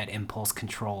have that impulse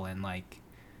control and like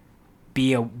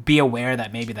be aware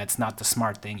that maybe that's not the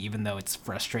smart thing, even though it's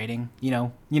frustrating. You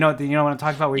know what I'm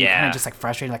talking about, where you're kind of just like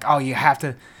frustrated, like, oh, you have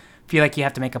to feel like you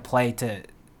have to make a play to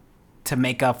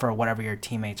make up for whatever your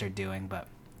teammates are doing. But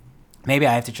maybe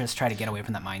I have to just try to get away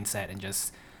from that mindset and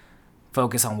just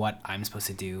focus on what I'm supposed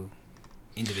to do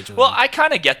individually. Well, I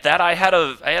kind of get that. I had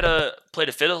a played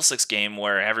a Fiddlesticks game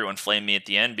where everyone flamed me at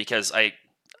the end because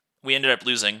we ended up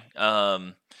losing.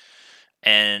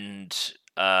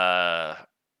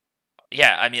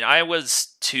 Yeah, I mean, I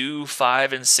was 2,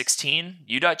 5, and 16.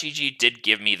 U.GG did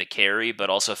give me the carry, but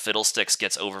also Fiddlesticks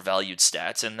gets overvalued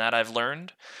stats in that, I've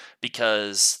learned,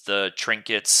 because the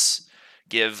trinkets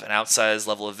give an outsized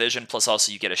level of vision, plus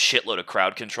also you get a shitload of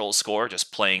crowd control score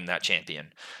just playing that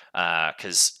champion,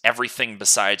 because everything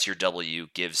besides your W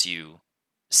gives you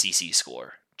CC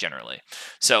score, generally.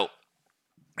 So,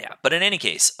 yeah, but in any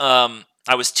case, I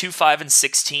was 2, 5, and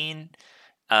 16.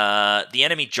 The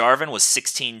enemy Jarvan was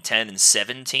 16, 10, and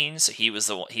 17, so he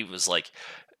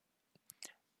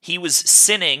was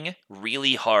sinning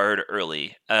really hard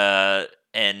early.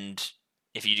 And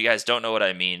if you guys don't know what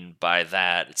I mean by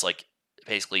that, it's like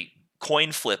basically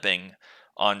coin flipping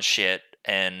on shit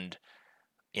and,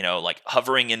 like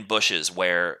hovering in bushes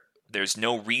where there's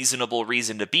no reasonable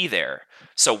reason to be there.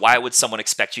 So why would someone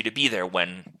expect you to be there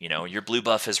when, your blue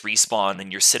buff has respawned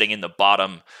and you're sitting in the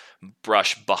bottom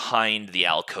brush behind the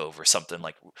alcove or something?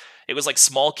 Like, it was like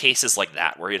small cases like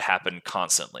that where it happened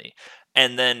constantly.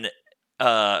 And then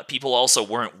people also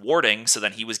weren't warding, so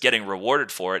then he was getting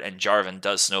rewarded for it, and Jarvan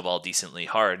does snowball decently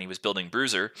hard, and he was building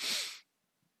Bruiser.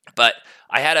 But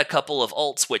I had a couple of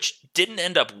ults which didn't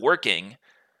end up working,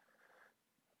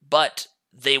 but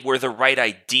they were the right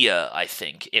idea, I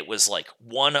think. It was like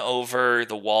one over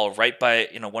the wall right by,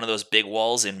 one of those big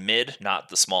walls in mid, not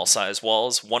the small size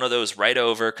walls. One of those right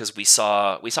over, because we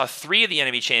saw 3 of the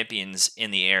enemy champions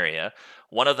in the area.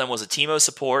 One of them was a Teemo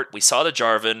support. We saw the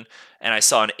Jarvan, and I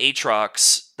saw an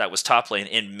Aatrox that was top lane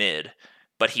in mid,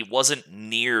 but he wasn't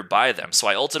nearby them. So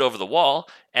I ulted over the wall,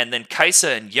 and then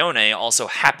Kai'Sa and Yone also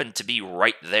happened to be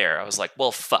right there. I was like,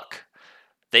 well, fuck.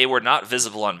 They were not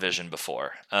visible on vision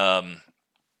before.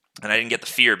 And I didn't get the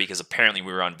fear because apparently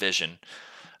we were on vision,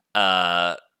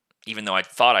 even though I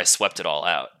thought I swept it all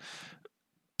out.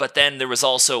 But then there was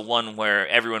also one where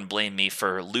everyone blamed me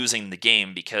for losing the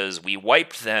game because we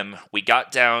wiped them, we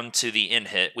got down to the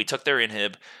inhib, we took their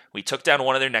inhib, we took down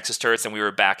one of their Nexus turrets, and we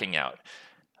were backing out.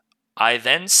 I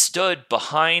then stood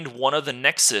behind one of the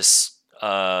Nexus,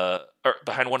 or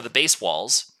behind one of the base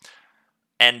walls,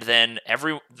 and then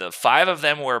the 5 of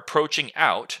them were approaching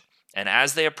out, and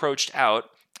as they approached out,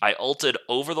 I ulted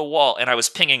over the wall, and I was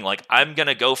pinging like, I'm going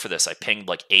to go for this. I pinged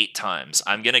like 8 times.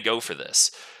 I'm going to go for this.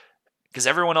 because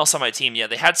everyone else on my team, yeah,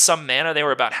 they had some mana. They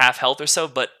were about half health or so.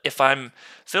 But if I'm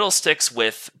Fiddlesticks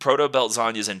with Proto Belt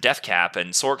Zanyas and Death Cap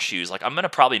and Sork Shoes, like I'm going to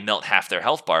probably melt half their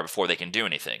health bar before they can do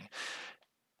anything.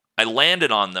 I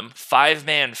landed on them,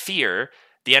 5-man fear.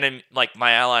 The enemy, like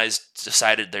my allies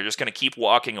decided they're just going to keep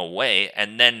walking away.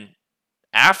 And then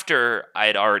after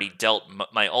I'd already dealt,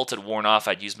 my ult had worn off,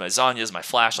 I'd used my Zanyas, my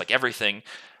flash, like everything.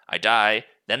 I die.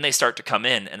 Then they start to come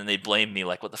in, and then they blame me,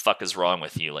 like, what the fuck is wrong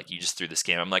with you? Like, you just threw this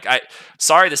game. I'm like,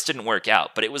 sorry this didn't work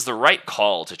out, but it was the right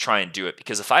call to try and do it,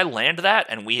 because if I land that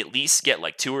and we at least get,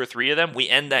 like, 2 or 3 of them, we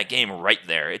end that game right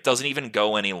there. It doesn't even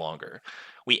go any longer.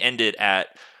 We end it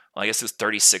at, well, I guess it was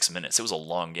 36 minutes. It was a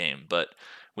long game, but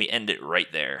we end it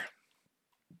right there.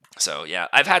 So, yeah,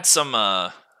 I've had some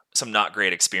not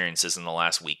great experiences in the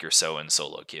last week or so in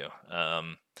solo queue.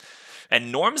 And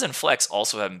Norms and Flex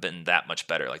also haven't been that much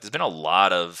better. Like, there's been a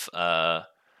lot of Kane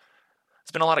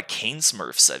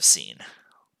Smurfs I've seen.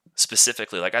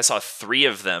 Specifically, like I saw 3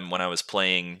 of them when I was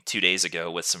playing 2 days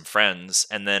ago with some friends,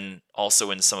 and then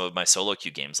also in some of my solo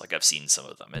queue games, like I've seen some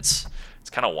of them. It's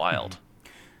kind of wild.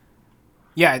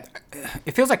 Yeah,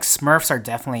 it feels like Smurfs are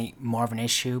definitely more of an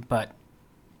issue, but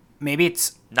maybe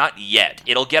it's not yet.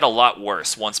 It'll get a lot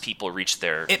worse once people reach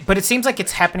their... But it seems like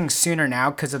it's happening sooner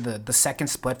now because of the second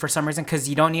split for some reason, because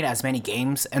you don't need as many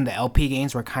games, and the LP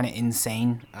games were kind of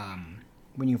insane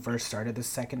when you first started the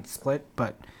second split.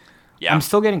 But yeah. I'm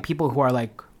still getting people who are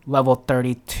like level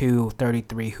 32,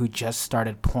 33 who just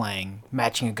started playing,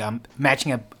 matching up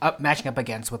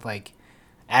against with like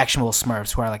actual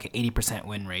Smurfs who are like an 80%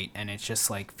 win rate, and it just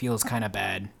like feels kind of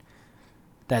bad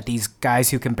that these guys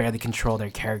who can barely control their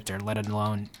character, let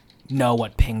alone know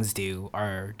what pings do,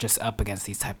 are just up against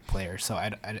these type of players. So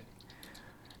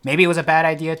maybe it was a bad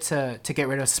idea to get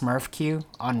rid of Smurf Q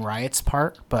on Riot's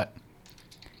part, but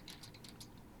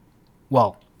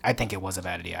well, I think it was a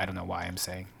bad idea. I don't know why I'm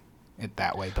saying it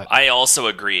that way, but I also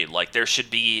agree. Like, there should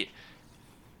be...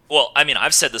 Well, I mean,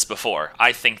 I've said this before.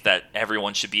 I think that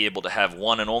everyone should be able to have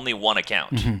one and only one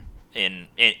account. Mm-hmm. In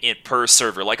per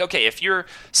server. Like, okay, if you're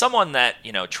someone that,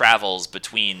 you know, travels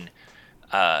between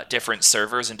different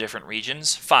servers in different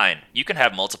regions, fine, you can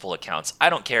have multiple accounts. I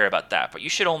don't care about that, but you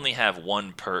should only have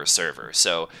one per server.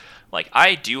 So, like,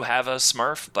 I do have a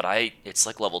Smurf, but it's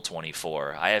like level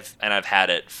 24. I've had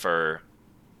it for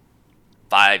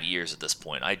 5 years at this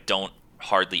point. I don't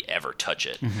hardly ever touch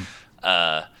it. Mm-hmm.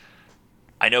 I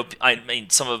mean,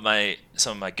 some of my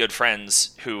good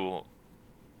friends who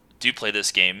do play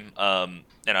this game, and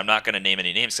I'm not going to name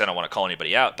any names because I don't want to call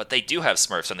anybody out, but they do have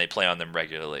Smurfs and they play on them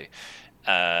regularly.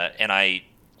 And I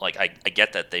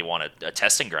get that they want a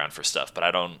testing ground for stuff, but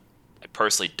I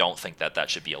personally don't think that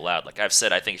should be allowed. Like I've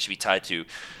said, I think it should be tied to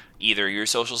either your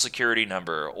social security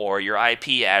number or your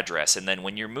IP address, and then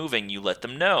when you're moving, you let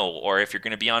them know. Or if you're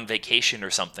going to be on vacation or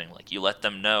something, like you let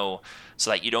them know so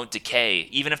that you don't decay.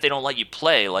 Even if they don't let you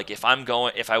play, like if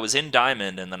I was in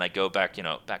Diamond and then I go back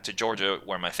to Georgia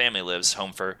where my family lives,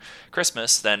 home for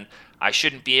Christmas, then I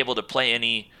shouldn't be able to play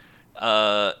any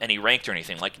ranked or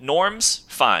anything. Like Norms,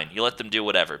 fine, you let them do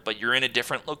whatever, but you're in a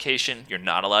different location, you're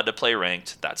not allowed to play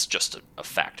ranked. That's just a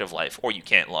fact of life, or you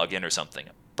can't log in or something.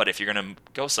 But if you're going to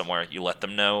go somewhere, you let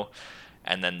them know,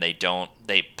 and then they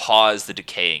pause the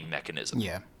decaying mechanism.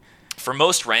 Yeah. For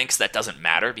most ranks, that doesn't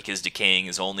matter because decaying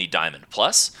is only Diamond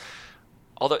Plus.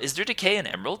 Although, is there decay in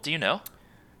Emerald? Do you know?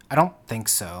 I don't think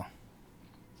so.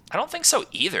 I don't think so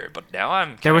either, but now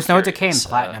I'm There was curious. no decay in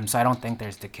Platinum, so I don't think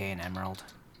there's decay in Emerald.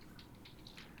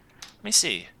 Let me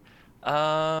see.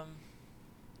 I'm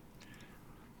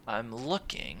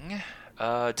looking...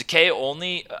 Decay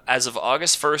only, as of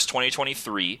August 1st,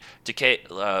 2023, Decay,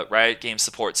 Riot Games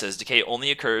Support says Decay only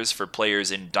occurs for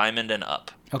players in Diamond and up.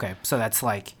 Okay, so that's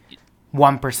like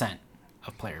 1%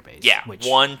 of player base. Yeah,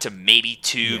 1 to maybe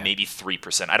 2, maybe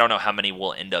 3%. I don't know how many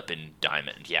will end up in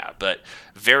Diamond, but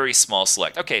very small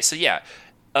select. Okay, so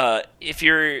if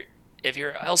you're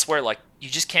elsewhere, like, you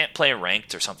just can't play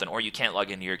ranked or something, or you can't log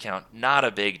into your account, not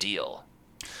a big deal.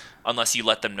 Unless you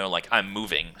let them know, like, I'm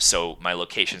moving, so my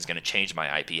location is going to change,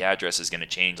 my IP address is going to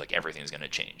change, like, everything's going to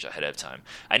change ahead of time.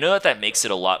 I know that makes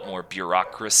it a lot more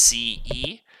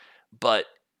bureaucracy-y, but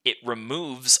it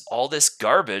removes all this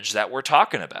garbage that we're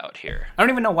talking about here. I don't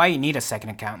even know why you need a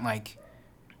second account. Like,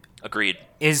 agreed.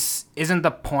 Isn't the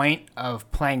point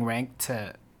of playing ranked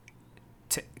to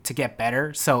get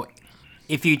better? So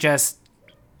if you just...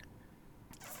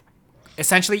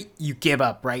 Essentially, you give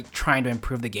up, right? Trying to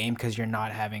improve the game because you're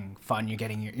not having fun. You're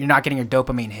not getting your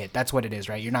dopamine hit. That's what it is,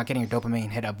 right? You're not getting your dopamine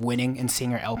hit of winning and seeing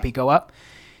your LP go up.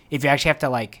 If you actually have to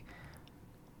like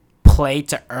play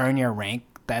to earn your rank,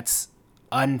 that's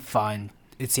unfun.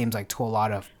 It seems like to a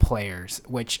lot of players,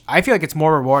 which I feel like it's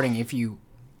more rewarding if you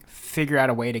figure out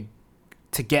a way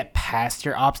to get past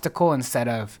your obstacle instead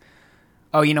of,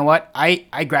 oh, you know what?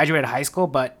 I graduated high school,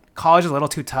 but college is a little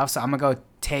too tough, so I'm going to go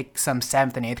take some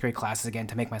 7th and 8th grade classes again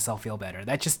to make myself feel better.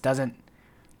 That just doesn't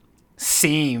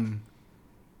seem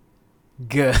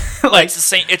good. Like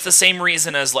it's the same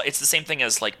reason as it's the same thing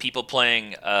as like people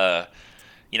playing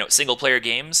single player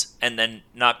games and then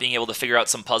not being able to figure out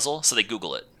some puzzle, so they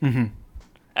Google it. Mm-hmm.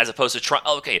 As opposed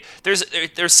to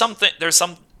there's something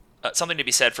to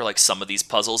be said for like some of these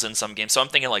puzzles in some games. So I'm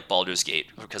thinking like Baldur's Gate,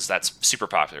 because that's super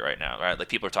popular right now, right? Like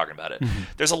people are talking about it.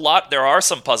 Mm-hmm. There are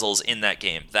some puzzles in that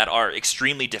game that are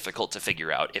extremely difficult to figure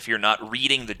out if you're not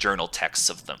reading the journal texts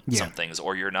of them, some things,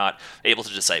 or you're not able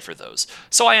to decipher those.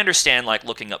 So I understand like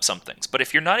looking up some things, but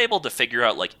if you're not able to figure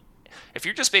out, like, if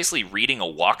you're just basically reading a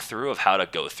walkthrough of how to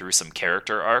go through some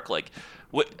character arc, like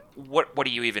what are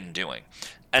you even doing?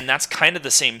 And that's kind of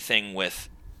the same thing with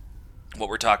what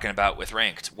we're talking about with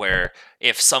ranked, where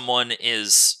if someone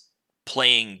is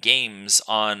playing games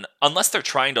unless they're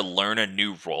trying to learn a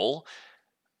new role,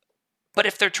 but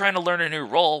if they're trying to learn a new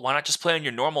role, why not just play on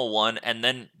your normal one, and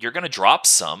then you're going to drop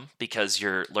some because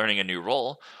you're learning a new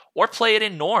role, or play it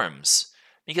in norms,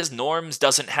 because norms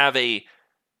doesn't have a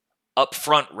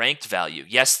upfront ranked value.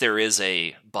 Yes, there is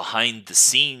a behind the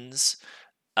scenes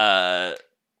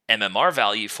MMR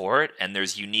value for it, and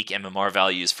there's unique MMR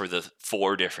values for the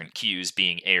 4 different queues,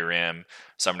 being ARAM,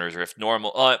 Summoner's Rift,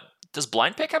 normal. Does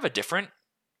Blind Pick have a different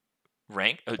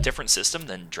system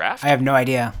than Draft? I have no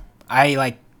idea.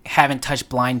 I haven't touched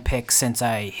Blind Pick since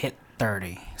I hit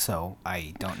 30, so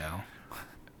I don't know.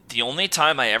 The only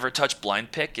time I ever touch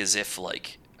Blind Pick is if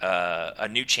a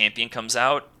new champion comes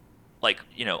out,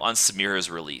 on Samira's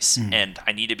release, and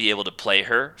I need to be able to play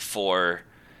her for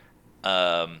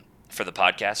the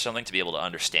podcast or something, to be able to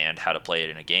understand how to play it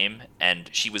in a game. And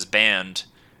she was banned.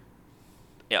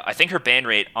 Yeah, I think her ban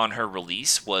rate on her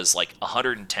release was like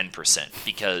 110%,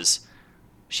 because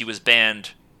she was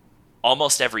banned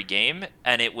almost every game,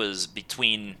 and it was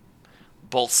between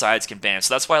both sides can ban.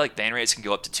 So that's why ban rates can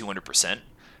go up to 200%,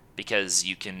 because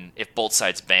you can, if both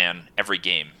sides ban every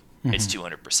game, it's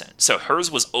 200%. So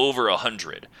hers was over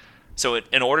 100. So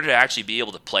in order to actually be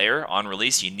able to play her on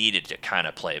release, you needed to kind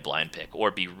of play Blind Pick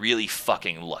or be really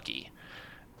fucking lucky.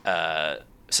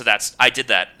 So I did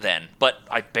that then, but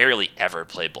I barely ever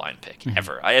played Blind Pick,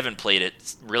 ever. I haven't played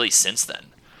it really since then.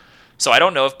 So I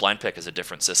don't know if Blind Pick is a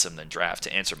different system than Draft,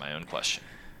 to answer my own question.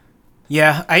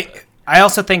 Yeah, I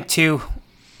also think too,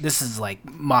 this is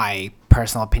my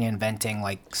personal opinion venting,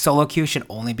 solo queue should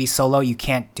only be solo. You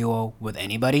can't duo with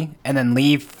anybody, and then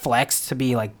leave flex to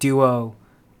be duo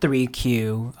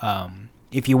 3Q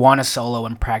if you want to solo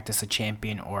and practice a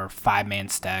champion, or 5-man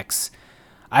stacks.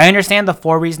 I understand the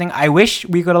 4 reasoning. I wish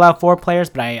we could allow 4 players,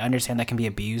 but I understand that can be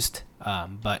abused.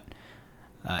 But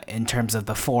in terms of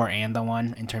the 4 and the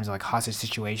 1, in terms of hostage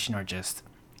situation, or just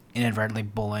inadvertently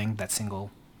bullying that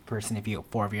single person if you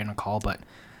 4 of you in a call. But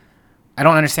I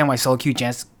don't understand why solo queue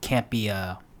just can't be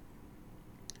a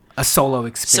solo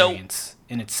experience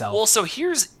in itself. Well, so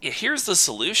here's the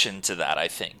solution to that, I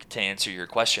think, to answer your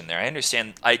question there.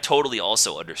 I totally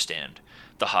also understand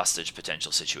the hostage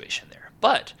potential situation there.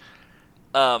 But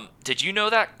did you know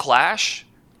that Clash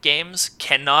games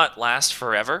cannot last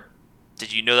forever?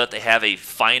 Did you know that they have a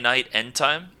finite end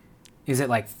time? Is it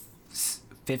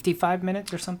 55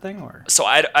 minutes or something? Or so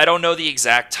I don't know the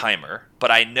exact timer, but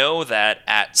I know that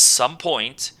at some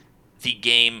point the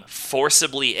game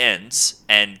forcibly ends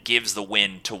and gives the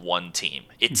win to one team.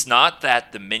 It's not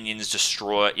that the minions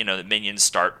the minions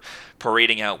start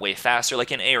parading out way faster.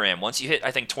 Like in ARAM, once you hit,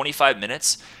 I think, 25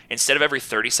 minutes, instead of every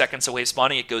 30 seconds of wave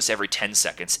spawning, it goes to every 10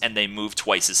 seconds, and they move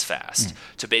twice as fast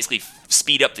to basically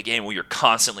speed up the game, where you're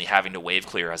constantly having to wave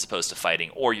clear as opposed to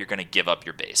fighting, or you're going to give up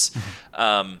your base.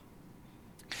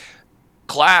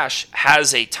 Clash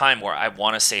has a time where I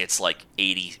want to say it's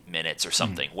 80 minutes or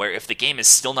something, where if the game is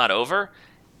still not over,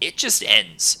 it just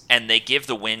ends, and they give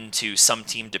the win to some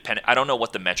team. I don't know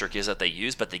what the metric is that they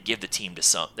use, but they give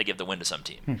the win to some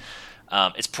team.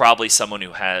 It's probably someone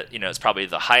who has, it's probably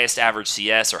the highest average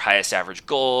CS or highest average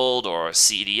gold or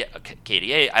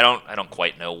KDA. I don't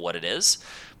quite know what it is,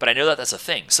 but I know that that's a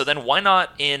thing. So then why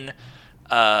not in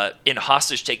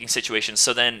hostage taking situations?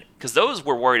 So then, because those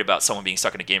were worried about someone being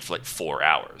stuck in a game for 4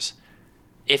 hours.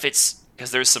 If it's,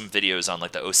 because there's some videos on the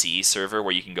OCE server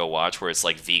where you can go watch, where it's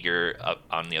Viger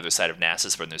on the other side of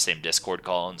Nasus, but in their same Discord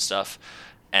call and stuff,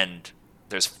 and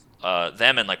there's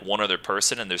them and one other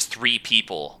person, and there's 3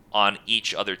 people on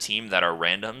each other team that are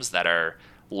randoms that are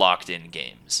locked in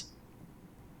games.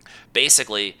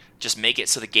 basically just make it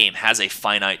so the game has a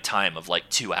finite time of like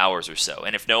 2 hours or so,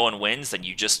 and if no one wins, then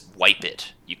you just wipe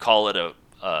it. You call it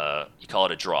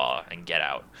a draw and get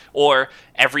out. Or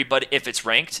everybody, if it's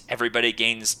ranked, everybody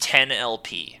gains 10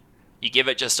 LP. You give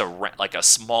it just a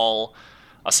small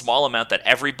amount that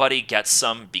everybody gets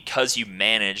some because you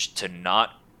managed to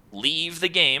not leave the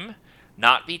game,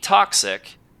 not be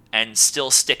toxic, and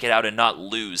still stick it out and not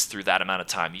lose through that amount of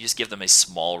time. You just give them a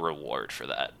small reward for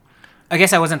that. I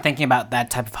guess I wasn't thinking about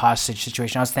that type of hostage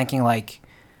situation. I was thinking like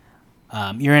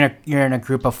you're in a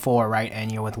group of 4, right?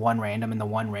 And you're with one random, and the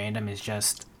one random is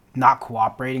just not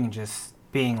cooperating and just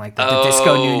being like the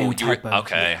Disco Nunu type of.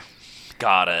 Okay. Yeah.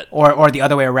 Got it. Or the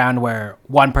other way around, where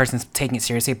one person's taking it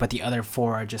seriously, but the other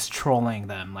 4 are just trolling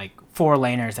them, like 4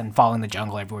 laners and following the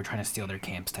jungle everywhere, trying to steal their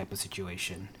camps type of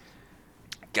situation.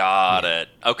 Got it.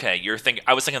 Okay,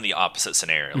 I was thinking the opposite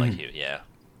scenario, like you. Yeah.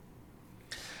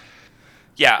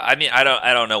 Yeah, I mean, I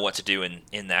don't know what to do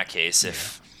in that case.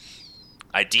 If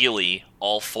ideally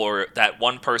that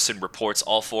one person reports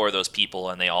all 4 of those people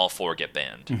and they all 4 get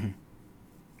banned. Mm-hmm.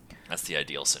 That's the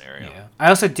ideal scenario. Yeah. I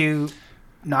also do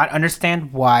not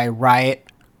understand why Riot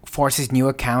forces new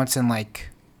accounts in like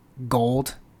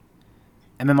gold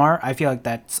MMR. I feel like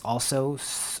that's also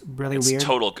really weird.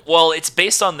 Well, it's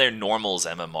based on their normals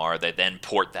MMR. They then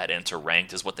port that into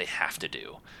ranked is what they have to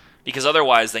do, because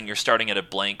otherwise, then you're starting at a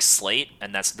blank slate,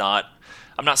 and that's not.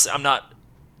 I'm not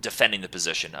defending the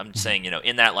position. I'm saying,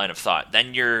 in that line of thought,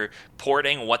 then you're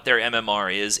porting what their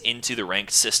MMR is into the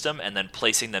ranked system, and then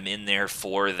placing them in there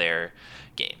for their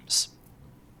games.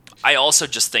 I also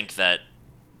just think that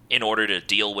in order to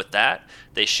deal with that,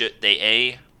 there's 2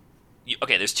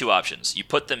 options. You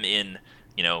put them in,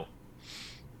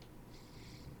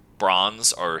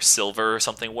 bronze or silver or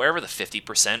something, wherever the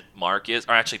 50% mark is,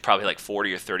 or actually probably like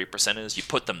 40 or 30% is, you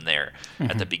put them there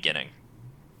at the beginning.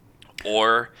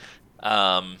 Or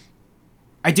I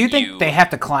do think they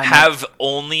have to climb. Have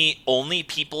only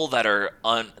people that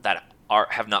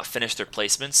have not finished their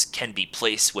placements can be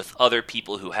placed with other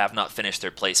people who have not finished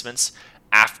their placements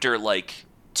after like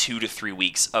 2 to 3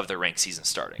 weeks of the ranked season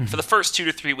starting. Mm-hmm. For the first 2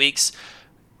 to 3 weeks,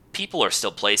 people are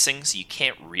still placing, so you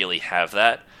can't really have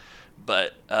that.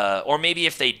 But or maybe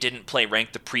if they didn't play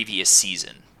ranked the previous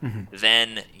season,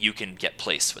 then you can get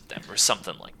placed with them or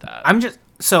something like that.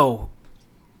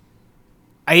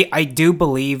 I do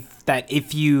believe that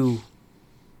if you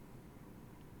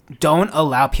don't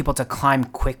allow people to climb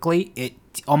quickly, it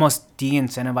almost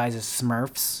de-incentivizes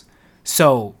Smurfs.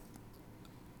 So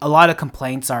a lot of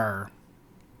complaints are,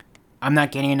 I'm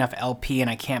not getting enough LP and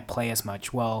I can't play as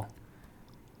much. Well,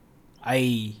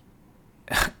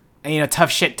 in a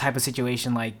tough shit type of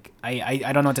situation, like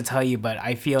I don't know what to tell you, but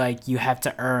I feel like you have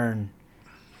to earn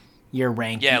your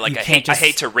rank. Yeah, like I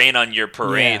hate to rain on your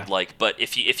parade, but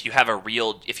if you have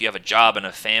a job and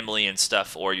a family and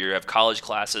stuff, or you have college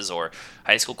classes or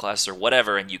high school classes or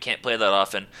whatever, and you can't play that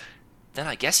often, then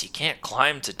I guess you can't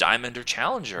climb to Diamond or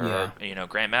Challenger or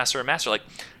Grandmaster or Master. Like,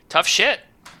 tough shit.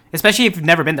 Especially if you've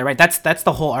never been there, right? That's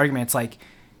the whole argument. It's like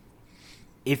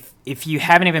if you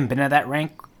haven't even been at that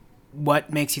rank,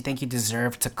 what makes you think you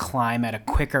deserve to climb at a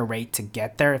quicker rate to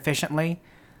get there efficiently?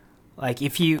 Like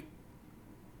if you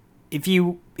have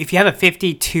a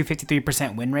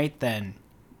 52-53% win rate, then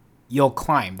you'll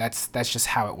climb. That's just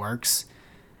how it works.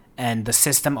 And the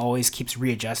system always keeps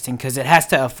readjusting because it has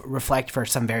to reflect for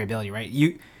some variability, right?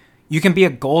 You can be a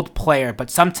gold player, but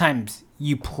sometimes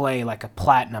you play like a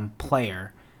platinum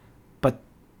player,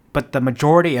 but the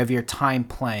majority of your time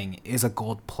playing is a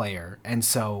gold player, and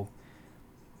so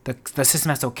the system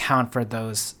has to account for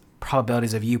those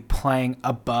probabilities of you playing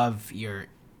above your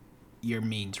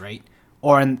means, right?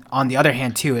 Or on the other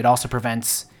hand, too, it also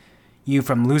prevents you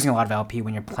from losing a lot of LP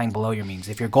when you're playing below your means.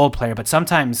 If you're a gold player, but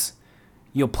sometimes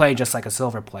you'll play just like a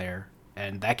silver player,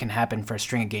 and that can happen for a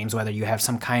string of games, whether you have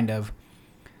some kind of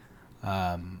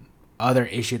other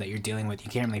issue that you're dealing with. You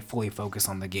can't really fully focus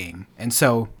on the game. And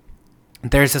so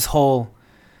there's this whole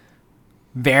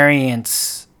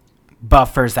variance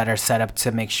buffers that are set up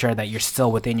to make sure that you're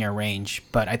still within your range.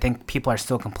 But I think people are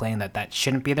still complaining that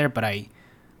shouldn't be there, but I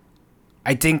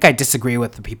think I disagree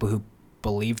with the people who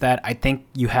believe that. I think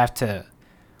you have to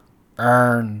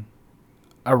earn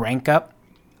a rank up.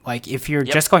 Like, if you're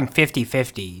just going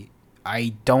 50-50,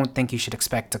 I don't think you should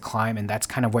expect to climb, and that's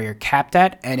kind of where you're capped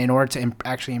at. And in order to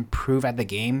actually improve at the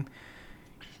game,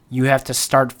 you have to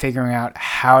start figuring out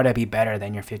how to be better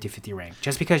than your 50-50 rank.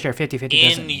 Just because you're 50-50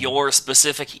 doesn't mean... your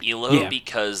specific ELO,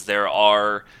 because there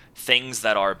are things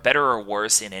that are better or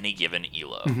worse in any given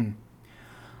ELO. Mm-hmm.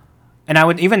 And I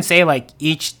would even say, like,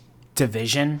 each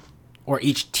division or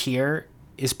each tier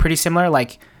is pretty similar.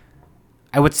 Like,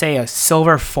 I would say a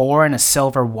silver 4 and a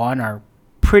silver 1 are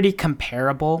pretty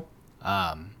comparable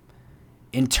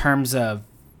in terms of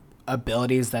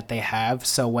abilities that they have.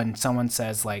 So when someone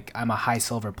says like I'm a high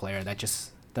silver player, that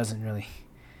just doesn't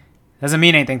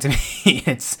mean anything to me.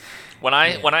 It's When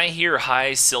I hear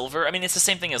high silver, I mean it's the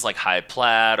same thing as like high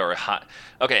plat or high.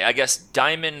 Okay, I guess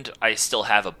diamond I still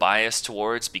have a bias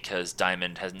towards because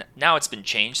diamond has now it's been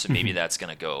changed, so maybe that's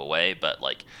gonna go away. But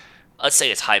like, let's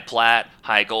say it's high plat,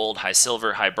 high gold, high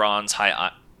silver, high bronze,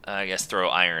 I guess throw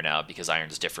iron out because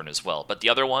iron's different as well. But the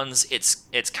other ones,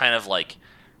 it's kind of like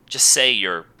just say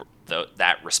that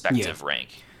yeah. respective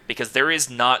rank because there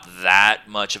is not that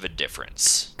much of a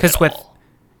difference at Because with all.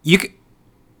 you could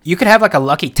you could have like a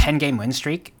lucky 10-game win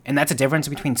streak, and that's a difference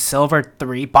between silver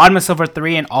 3, bottom of silver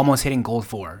 3, and almost hitting gold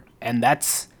 4. And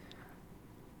that's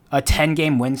a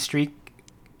 10-game win streak.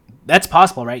 That's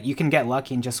possible, right? You can get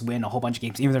lucky and just win a whole bunch of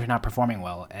games, even if you're not performing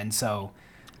well. And so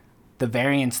the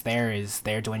variance there is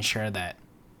there to ensure that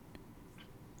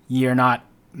you're not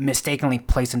mistakenly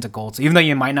placed into gold. So even though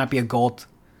you might not be a gold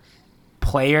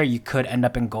player, you could end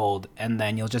up in gold, and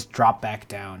then you'll just drop back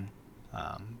down.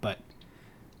 But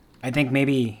I think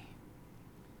maybe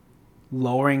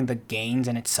lowering the gains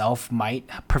in itself might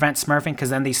prevent smurfing, because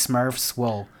then these smurfs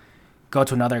will go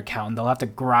to another account and they'll have to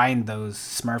grind those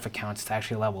smurf accounts to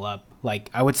actually level up. Like,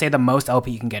 I would say the most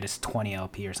LP you can get is 20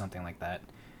 LP or something like that.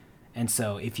 And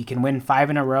so if you can win 5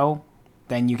 in a row,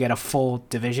 then you get a full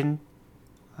division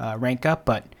rank up.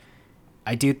 But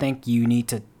I do think you need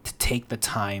to take the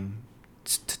time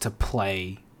to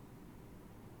play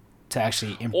to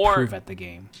actually improve Or at the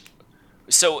game.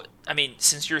 So, I mean,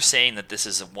 since you're saying that this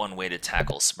is one way to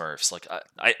tackle Smurfs, like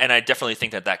I definitely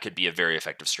think that that could be a very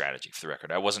effective strategy. For the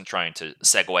record, I wasn't trying to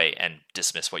segue and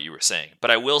dismiss what you were saying,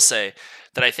 but I will say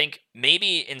that I think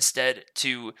maybe instead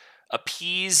to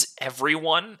appease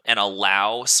everyone and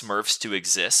allow Smurfs to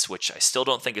exist, which I still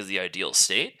don't think is the ideal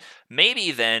state,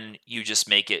 maybe then you just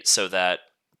make it so that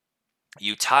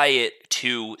you tie it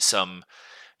to some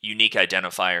unique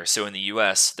identifier. So in the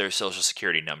US, their social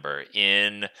security number.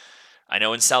 I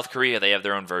know in South Korea they have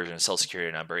their own version of social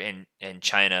security number. In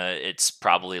China, it's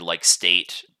probably like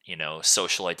state,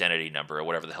 social identity number or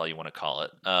whatever the hell you want to call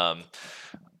it,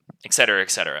 et cetera, et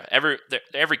cetera.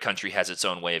 Every country has its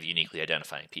own way of uniquely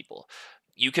identifying people.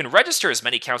 You can register as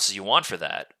many accounts as you want for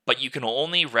that, but you can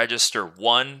only register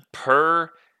one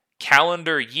per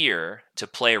calendar year to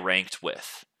play ranked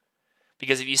with.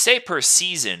 Because if you say per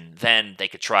season, then they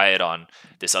could try it on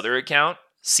this other account,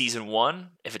 season 1.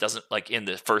 If it doesn't, like in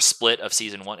the first split of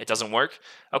season 1, it doesn't work.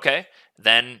 Okay,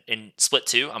 then in split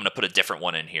 2, I'm going to put a different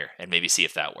one in here and maybe see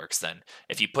if that works then.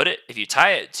 If you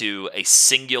tie it to a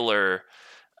singular,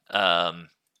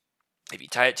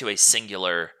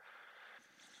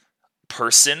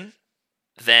 person,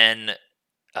 then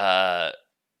you're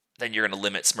going to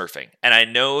limit smurfing. And I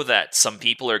know that some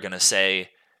people are going to say,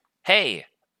 hey,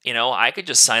 I could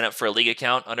just sign up for a league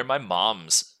account under my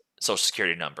mom's social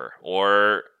security number.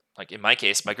 Or, like in my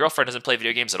case, my girlfriend doesn't play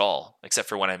video games at all, except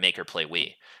for when I make her play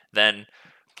Wii. Then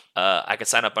I could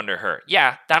sign up under her.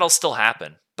 Yeah, that'll still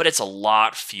happen. But it's a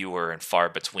lot fewer and far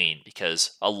between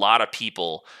because a lot of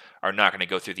people are not going to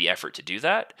go through the effort to do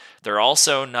that. They're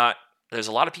also not. There's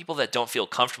a lot of people that don't feel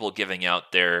comfortable giving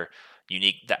out their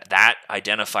unique that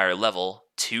identifier level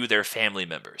to their family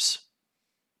members.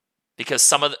 Because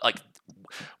some of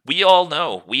we all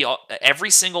know, every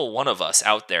single one of us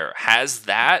out there has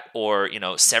that, or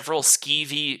several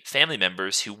skeevy family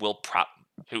members who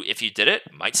who, if you did it,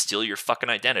 might steal your fucking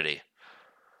identity.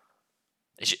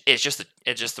 It's just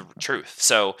the truth.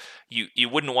 So you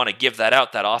wouldn't want to give that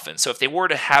out that often. So if they were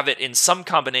to have it in some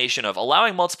combination of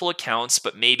allowing multiple accounts,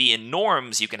 but maybe in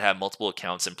norms you can have multiple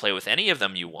accounts and play with any of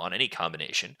them you want, any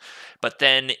combination. But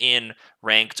then in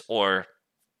ranked or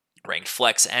ranked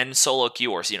flex and solo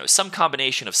queue, or some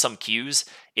combination of some queues,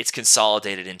 it's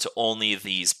consolidated into only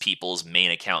these people's main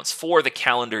accounts for the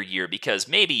calendar year, because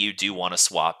maybe you do want to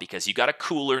swap because you got a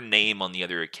cooler name on the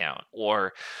other account,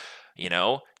 or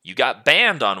you got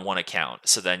banned on one account,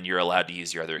 so then you're allowed to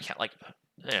use your other account,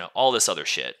 all this other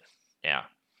shit. Yeah,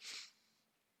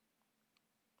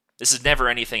 this is never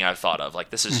anything I've thought of.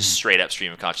 This is just straight up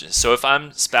stream of consciousness. So if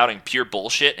I'm spouting pure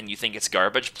bullshit and you think it's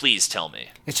garbage, please tell me.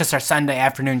 It's just our Sunday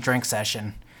afternoon drink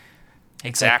session.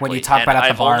 Exactly. Like when you talk about at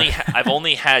the bar. I've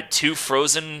only had 2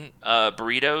 frozen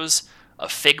burritos, a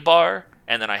fig bar,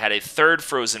 and then I had a third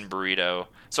frozen burrito.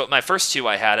 So my first 2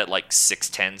 I had at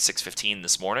 6:10, 6:15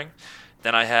 this morning.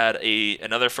 Then I had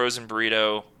another frozen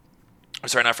burrito.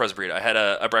 Sorry, not frozen burrito. I had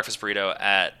a breakfast burrito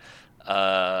at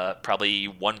probably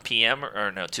 1 p.m.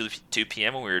 or no, 2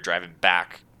 p.m. when we were driving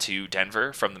back to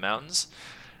Denver from the mountains.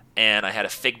 and I had a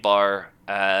fig bar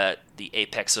at the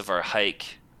apex of our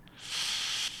hike.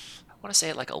 I want to say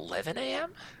at like 11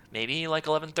 a.m., maybe like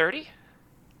 11:30.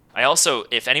 I also,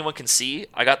 if anyone can see,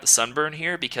 I got the sunburn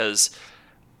here because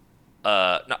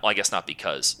not, well, I guess not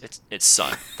because it's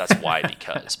sun. That's why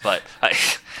because. But I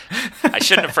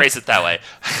shouldn't have phrased it that way.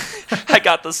 I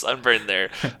got the sunburn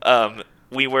there.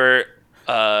 We were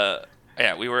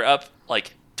we were up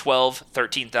like 12,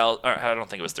 13,000. I don't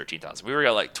think it was 13,000. We were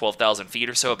at like 12,000 feet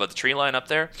or so above the tree line up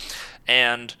there,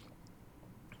 and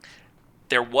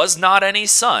there was not any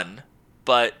sun.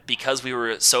 But because we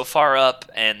were so far up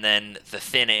and then the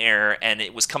thin air and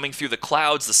it was coming through the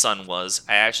clouds, the sun was,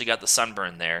 I actually got the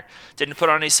sunburn there. Didn't put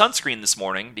on any sunscreen this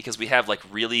morning because we have like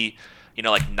really,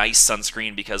 like nice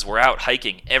sunscreen because we're out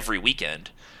hiking every weekend.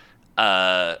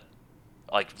 Like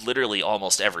literally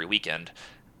almost every weekend.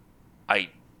 I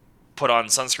put on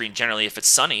sunscreen generally if it's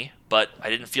sunny, but I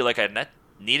didn't feel like I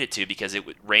needed to because it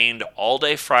rained all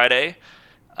day Friday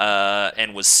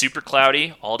and was super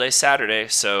cloudy all day Saturday,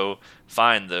 so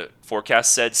fine. The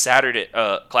forecast said Saturday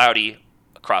cloudy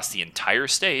across the entire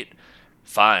state.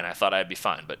 Fine, I thought I'd be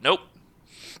fine, but nope.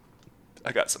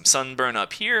 I got some sunburn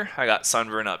up here, I got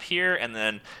sunburn up here, and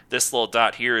then this little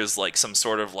dot here is like some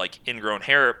sort of like ingrown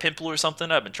hair or pimple or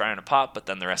something I've been trying to pop, but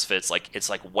then the rest of it's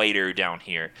like whiter down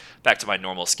here, back to my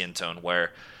normal skin tone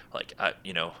where like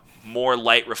more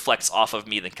light reflects off of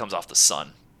me than comes off the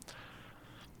sun.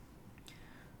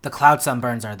 The cloud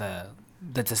sunburns are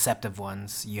the deceptive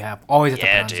ones. You always have to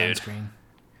put on dude. sunscreen.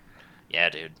 Yeah,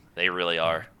 dude. They really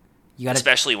are.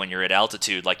 Especially when you're at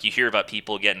altitude. Like, you hear about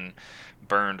people getting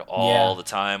burned all the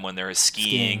time when they're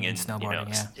skiing and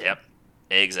snowboarding. Yep,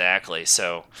 exactly.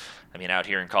 So, I mean, out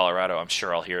here in Colorado, I'm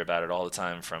sure I'll hear about it all the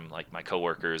time from, like, my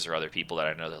coworkers or other people that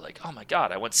I know. They're like, oh, my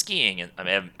God, I went skiing. And I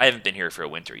mean, I haven't been here for a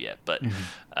winter yet, but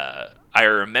I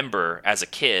remember as a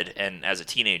kid and as a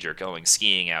teenager going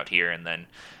skiing out here and then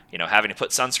having to put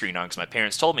sunscreen on because my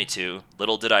parents told me to.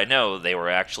 Little did I know they were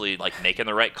actually like making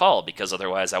the right call because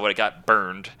otherwise I would have got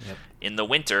burned in the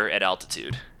winter at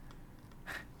altitude.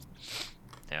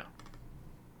 Yeah.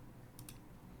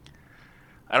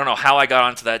 I don't know how I got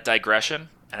onto that digression,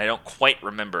 and I don't quite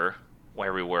remember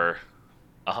where we were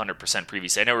 100%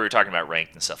 previously. I know we were talking about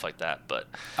ranked and stuff like that, but...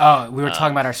 Oh, we were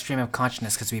talking about our stream of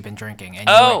consciousness because we've been drinking, and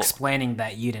you were explaining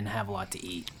that you didn't have a lot to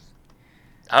eat.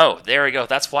 Oh, there we go.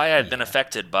 That's why I've been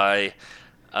affected by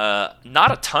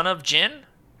not a ton of gin,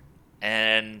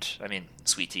 and I mean,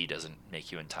 sweet tea doesn't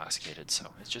make you intoxicated,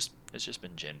 so it's just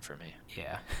been gin for me.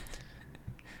 Yeah.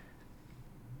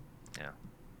 Yeah.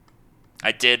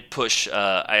 I did push.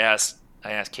 I asked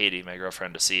Katie, my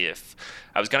girlfriend, to see if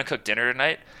I was gonna cook dinner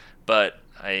tonight, but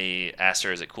I asked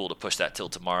her, is it cool to push that till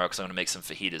tomorrow? Because I'm going to make some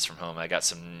fajitas from home. I got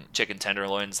some chicken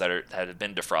tenderloins that have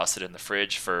been defrosted in the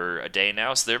fridge for a day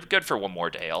now, so they're good for one more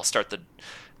day. I'll start the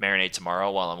marinade tomorrow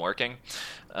while I'm working.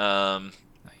 Nice.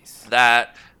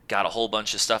 That, got a whole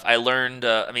bunch of stuff. I learned,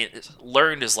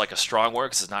 learned is like a strong word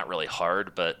because it's not really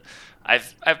hard, but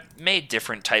I've made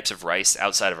different types of rice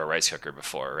outside of a rice cooker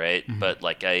before, right? Mm-hmm. But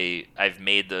like I've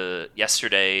made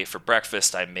yesterday for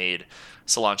breakfast, I made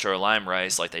cilantro lime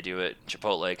rice like they do at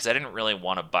Chipotle because I didn't really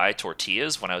want to buy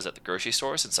tortillas when I was at the grocery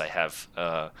store since I have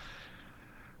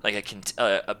like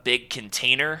a big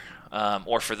container,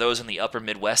 or for those in the upper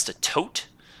Midwest, a tote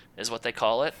is what they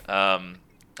call it,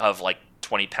 of like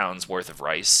 20 pounds worth of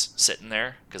rice sitting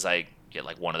there because I get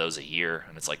like one of those a year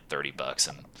and it's like $30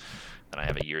 and I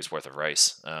have a year's worth of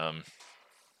rice.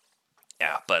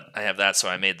 Yeah, but I have that, so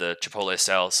I made the Chipotle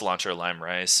style cilantro lime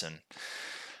rice and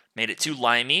made it too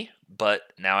limey, but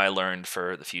now I learned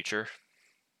for the future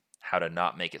how to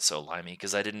not make it so limey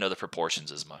because I didn't know the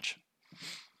proportions as much.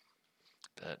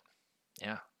 But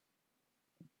yeah.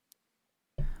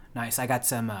 Nice. I got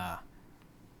some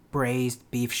braised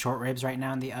beef short ribs right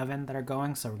now in the oven that are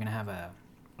going, so we're going to have a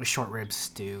short rib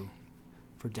stew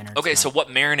for dinner Okay, tonight. so what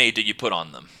marinade did you put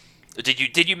on them? Did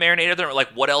you marinate them, or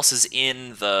like what else is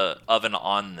in the oven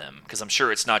on them? Because I'm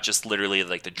sure it's not just literally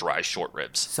like the dry short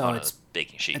ribs so on it's a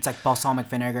baking sheet. It's like balsamic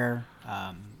vinegar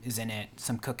is in it,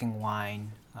 some cooking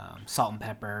wine, salt and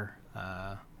pepper,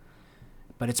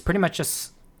 but it's pretty much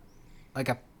just like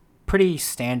a pretty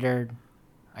standard.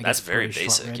 That's very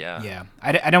basic, yeah. Yeah,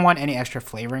 I don't want any extra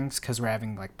flavorings because we're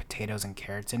having like potatoes and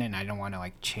carrots in it, and I don't want to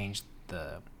like change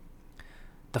the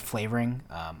flavoring.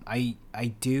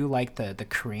 I do like the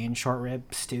Korean short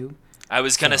rib stew. I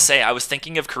was gonna say, I was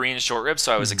thinking of Korean short ribs,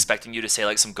 so I was expecting you to say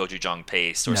like some gochujang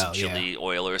paste or some chili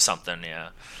oil or something. Yeah.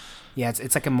 Yeah,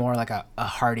 it's like more like a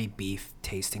hearty beef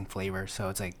tasting flavor. So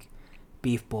it's like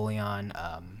beef bouillon,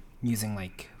 using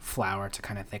like flour to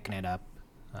kind of thicken it up,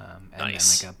 and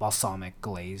Nice. then like a balsamic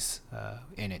glaze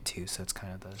in it too. So it's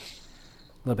kind of a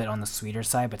little bit on the sweeter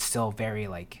side, but still very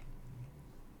like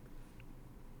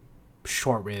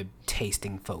short rib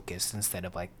tasting focused instead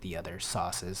of like the other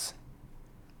sauces.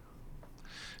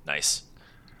 Nice.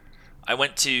 I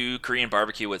went to Korean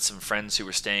barbecue with some friends who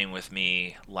were staying with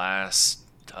me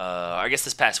I guess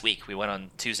this past week. We went on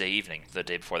Tuesday evening, the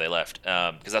day before they left,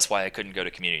 because that's why I couldn't go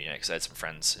to community night, because I had some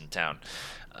friends in town.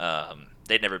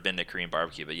 They'd never been to Korean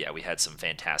barbecue, but yeah, we had some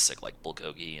fantastic like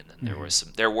bulgogi, and then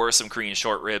there were some Korean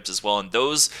short ribs as well. And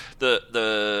those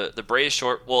the braised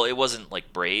short, well, it wasn't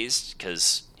like braised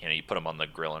because you put them on the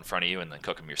grill in front of you and then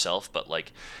cook them yourself, but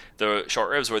like the short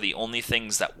ribs were the only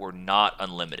things that were not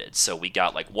unlimited. So we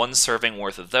got like one serving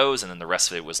worth of those, and then the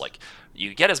rest of it was like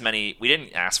you get as many. We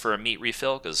didn't ask for a meat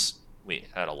refill because we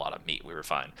had a lot of meat. We were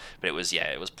fine, but it was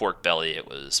pork belly, it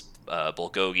was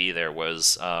bulgogi, there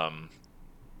was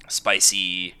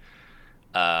spicy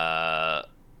like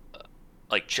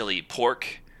chili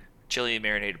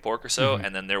marinated pork or so,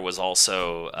 and then there was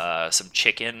also some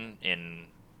chicken in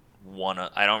one.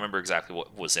 I don't remember exactly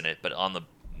what was in it, but on the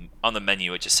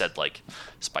menu it just said like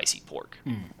spicy pork.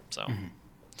 So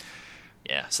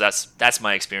yeah, so that's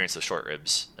my experience with short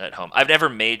ribs at home. I've never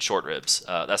made short ribs.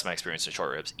 That's my experience with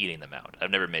short ribs, eating them out.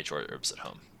 I've never made short ribs at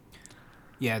home.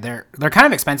 Yeah, they're kind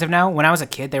of expensive now. When I was a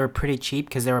kid, they were pretty cheap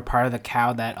because they were part of the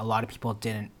cow that a lot of people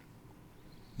didn't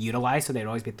utilize, so they'd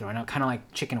always be thrown out. Kind of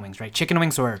like chicken wings, right? Chicken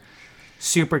wings were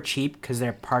super cheap because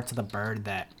they're parts of the bird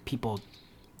that people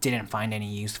didn't find any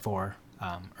use for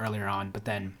earlier on, but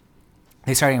then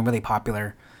they started getting really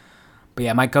popular. But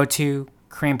yeah, my go-to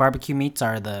Korean barbecue meats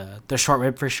are the short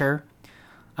rib for sure.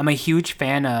 I'm a huge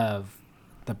fan of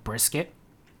the brisket.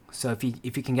 So if you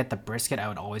can get the brisket, I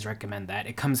would always recommend that.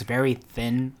 It comes very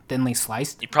thinly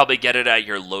sliced. You probably get it at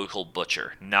your local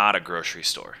butcher, not a grocery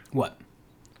store. What?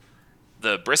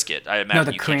 The brisket, I imagine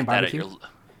the you Korean can't get that at barbecue? your.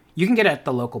 You can get it at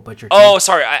the local butcher too. Oh,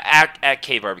 sorry, at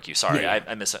K Barbecue. Sorry, Yeah.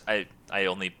 I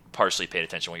only partially paid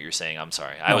attention to what you were saying. I'm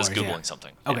sorry. I No was worries, Googling yeah.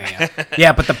 something. Okay, yeah.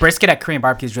 Yeah, but the brisket at Korean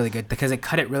barbecue is really good because they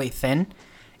cut it really thin.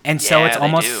 And so Yeah, it's they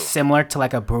almost do. similar to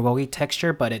like a bulgogi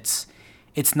texture, but it's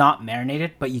not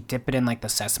marinated, but you dip it in like the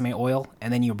sesame oil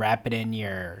and then you wrap it in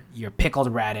your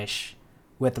pickled radish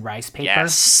with rice paper.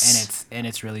 Yes. And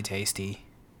it's really tasty.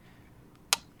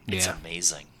 It's Yeah.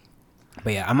 amazing.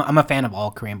 But yeah, I'm a fan of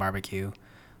all Korean barbecue,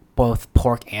 both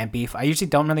pork and beef. I usually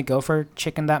don't really go for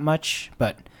chicken that much,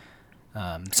 but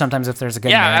sometimes if there's a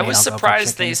good Yeah, marinade, I was I'll go for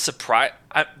surprised chicken.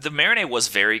 the marinade was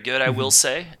very good, I will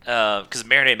say, because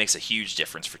marinade makes a huge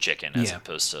difference for chicken as Yeah.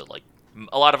 opposed to like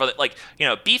a lot of other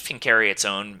beef can carry its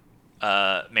own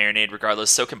marinade regardless.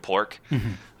 So can pork.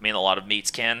 I mean, a lot of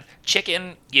meats can.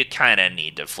 Chicken, you kind of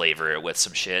need to flavor it with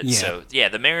some shit. Yeah. So yeah,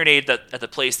 the marinade at the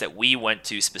place that we went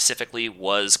to specifically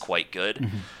was quite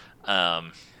good.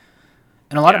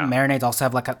 And a lot Yeah. of marinades also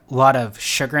have like a lot of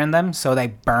sugar in them, so they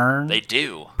burn They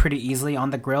do. pretty easily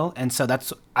on the grill. And so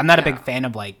I'm not a big Yeah. fan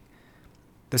of like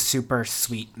the super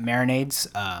sweet marinades.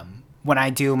 When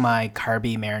I do my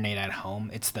carby marinade at home,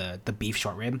 it's the beef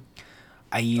short rib.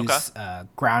 I use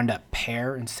ground up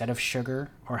pear instead of sugar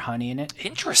or honey in it.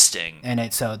 Interesting.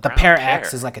 And so the Ground pear pear.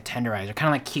 acts as like a tenderizer, kind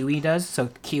of like kiwi does. So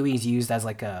kiwi is used as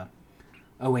like a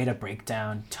way to break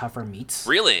down tougher meats.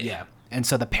 Really? Yeah. And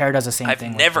so the pear does the same I've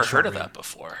thing. never with the heard short of rib. that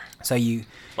before. So you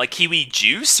Like kiwi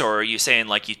juice, or are you saying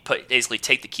like you basically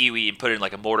take the kiwi and put it in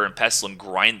like a mortar and pestle and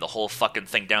grind the whole fucking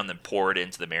thing down, then pour it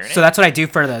into the marinade? So that's what I do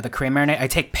for the Korean marinade. I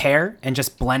take pear and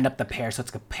just blend up the pear. So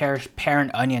it's a pear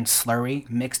and onion slurry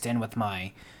mixed in with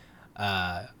my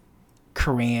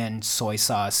Korean soy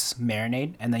sauce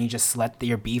marinade. And then you just let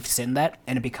your beef sit in that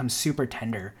and it becomes super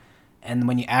tender. And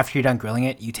when after you're done grilling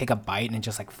it, you take a bite and it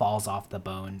just like falls off the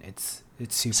bone. It's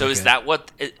super So is good. that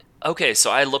what? Okay,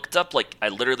 so I looked up I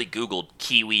literally Googled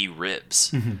kiwi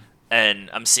ribs, and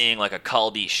I'm seeing like a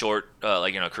kalbi short,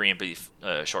 Korean beef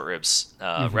short ribs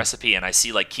recipe, and I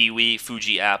see like kiwi,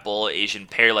 Fuji apple, Asian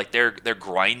pear, like they're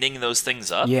grinding those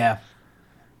things up. Yeah.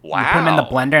 Wow. You put them in the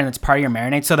blender and it's part of your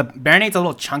marinade. So the marinade's a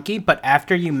little chunky, but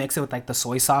after you mix it with like the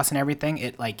soy sauce and everything,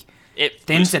 it like It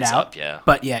thins it loosens out. up, yeah.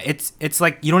 But yeah, it's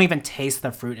like you don't even taste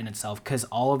the fruit in itself because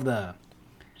all of the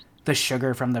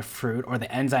sugar from the fruit or the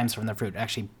enzymes from the fruit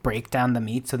actually break down the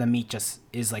meat, so the meat just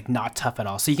is like not tough at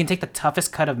all. So you can take the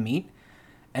toughest cut of meat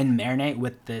and marinate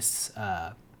with this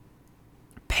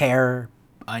pear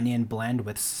onion blend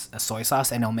with a soy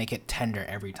sauce, and it'll make it tender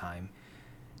every time.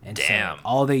 And Damn. so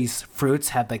all these fruits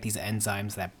have like these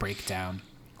enzymes that break down,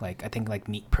 like I think like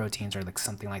meat proteins or like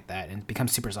something like that, and it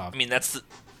becomes super soft. I mean, that's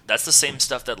the same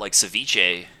stuff that like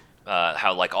ceviche,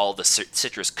 how like all the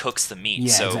citrus cooks the meat.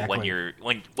 Yeah, so exactly.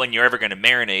 when you're ever going to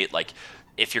marinate, like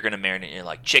if you're going to marinate in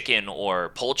like chicken or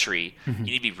poultry, you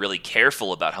need to be really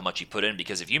careful about how much you put in,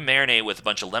 because if you marinate with a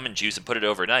bunch of lemon juice and put it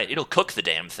overnight, it'll cook the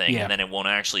damn thing, Yeah. and then it won't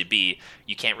actually be,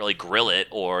 you can't really grill it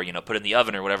or, put it in the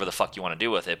oven or whatever the fuck you want to do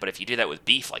with it. But if you do that with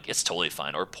beef, like, it's totally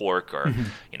fine, or pork, or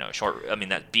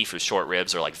that beef with short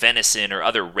ribs, or like venison or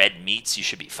other red meats, you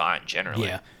should be fine generally.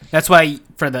 Yeah, that's why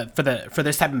for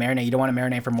this type of marinade, you don't want to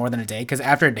marinate for more than a day, because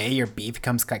after a day, your beef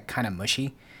becomes like kind of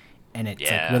mushy, and it's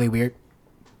like really weird.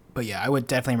 But yeah, I would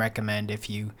definitely recommend if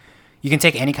you can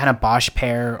take any kind of Bosch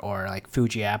pear or like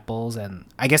Fuji apples, and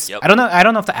I guess I don't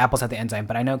know if the apples have the enzyme,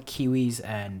 but I know kiwis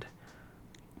and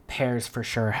pears for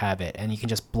sure have it, and you can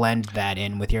just blend that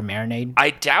in with your marinade. I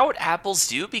doubt apples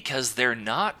do, because they're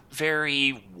not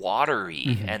very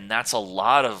watery, and that's a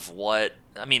lot of what,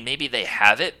 I mean, maybe they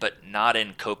have it, but not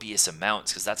in copious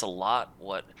amounts, because that's a lot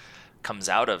what comes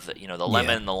out of the, the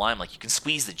lemon and the lime. Like, you can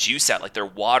squeeze the juice out, like they're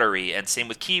watery, and same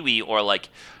with kiwi, or like,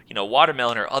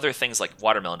 watermelon, or other things. Like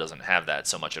watermelon doesn't have that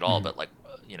so much at all, but like,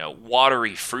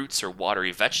 watery fruits or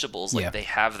watery vegetables, like they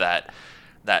have that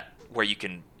where you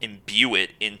can imbue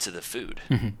it into the food.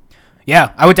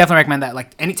 Yeah, I would definitely recommend that.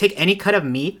 Like, take any cut of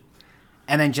meat,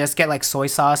 and then just get like soy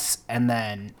sauce, and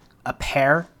then a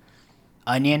pear,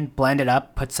 onion, blend it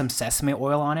up, put some sesame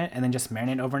oil on it, and then just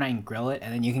marinate overnight and grill it,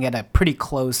 and then you can get a pretty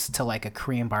close to like a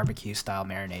Korean barbecue style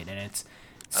marinade, and it's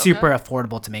super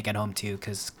affordable to make at home too,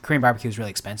 because Korean barbecue is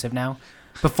really expensive now.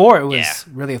 Before it was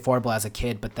really affordable as a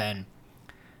kid, but then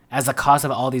as the cost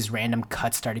of all these random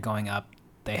cuts started going up,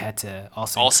 they had to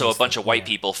also a bunch of white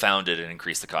people found it and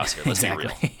increased the cost here. Let's be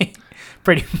real.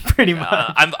 pretty much.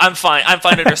 I'm fine to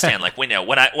understand. Like, when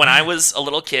I was a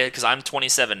little kid, because I'm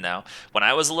 27 now. When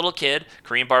I was a little kid,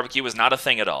 Korean barbecue was not a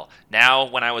thing at all. Now,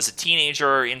 when I was a teenager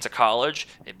or into college,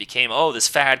 it became this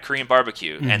fad Korean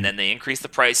barbecue, and then they increased the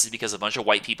prices because a bunch of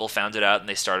white people found it out, and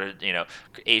they started,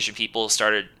 Asian people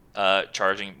started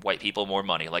charging white people more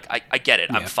money. Like, I get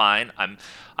it. I'm fine.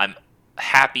 I'm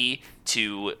happy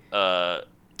to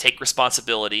take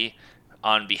responsibility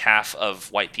on behalf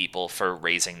of white people for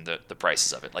raising the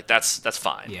prices of it. Like, that's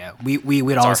fine. Yeah, we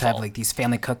would always have like these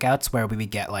family cookouts where we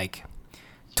would get like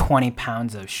 20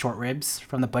 pounds of short ribs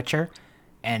from the butcher,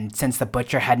 and since the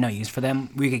butcher had no use for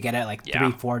them, we could get it at like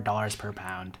 $3-4 per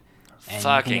pound. And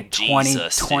fucking you can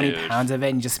get 20 dude. pounds of it,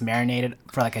 and you just marinate it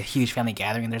for like a huge family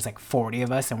gathering, and there's like 40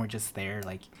 of us, and we're just there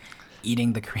like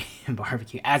eating the Korean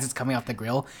barbecue as it's coming off the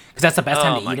grill, because that's the best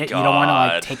time to eat it. God. You don't want to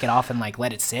like take it off and like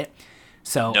let it sit.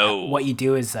 So what you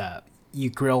do is you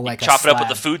grill like chop a slab. it up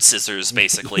with the food scissors,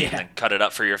 basically, and then cut it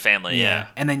up for your family. Yeah.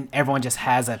 And then everyone just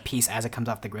has a piece as it comes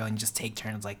off the grill, and you just take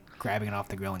turns like grabbing it off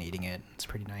the grill and eating it. It's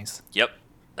pretty nice. Yep.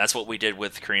 That's what we did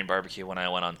with Korean barbecue when I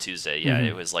went on Tuesday. Yeah,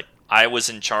 it was like I was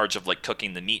in charge of like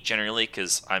cooking the meat generally,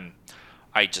 because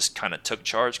I just kind of took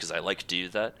charge because I like to do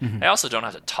that. I also don't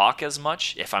have to talk as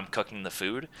much if I'm cooking the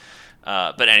food.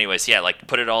 But anyways, like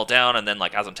put it all down, and then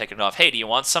like as I'm taking it off, hey, do you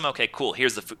want some? Okay, cool.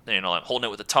 Here's the food. I'm holding it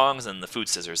with the tongs and the food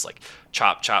scissors, like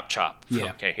chop, chop, chop.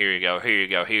 Yeah. Okay, here you go, here you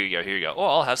go, here you go, here you go. Oh,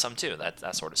 I'll have some too.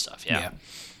 That sort of stuff. Yeah.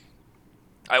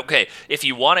 Okay, if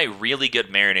you want a really good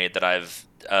marinade that I've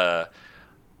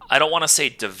I don't want to say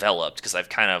developed, because I've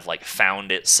kind of like found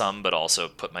it some, but also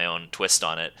put my own twist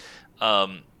on it.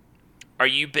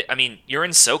 I mean, you're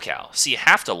in SoCal, so you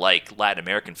have to like Latin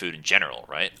American food in general,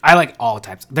 right? I like all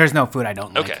types. There's no food I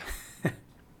don't like. Okay.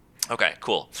 Okay,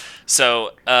 cool.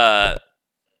 So,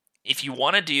 if you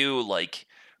want to do like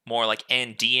more like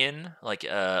Andean, like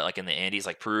in the Andes,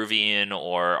 like Peruvian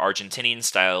or Argentinian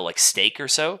style, like steak or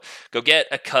so, go get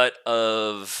a cut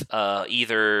of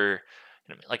either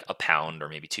like a pound or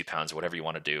maybe 2 pounds or whatever you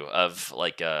want to do of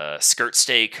like a skirt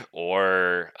steak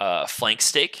or flank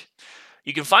steak.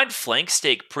 You can find flank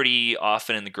steak pretty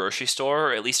often in the grocery store,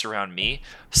 or at least around me.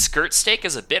 Skirt steak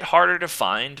is a bit harder to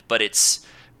find, but it's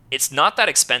not that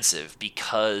expensive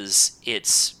because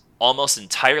it's almost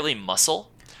entirely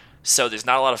muscle, so there's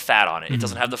not a lot of fat on it. It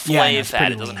doesn't have the filet of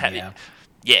fat. It doesn't have it.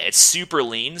 Yeah, it's super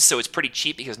lean, so it's pretty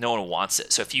cheap because no one wants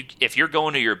it. So if you're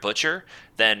going to your butcher,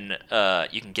 then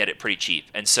you can get it pretty cheap.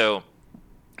 And so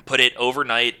put it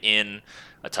overnight in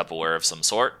a Tupperware of some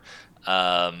sort.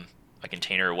 A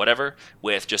container or whatever,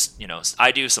 with just,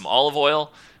 I do some olive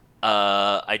oil.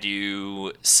 I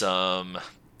do some,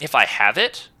 if I have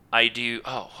it, I do,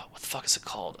 what the fuck is it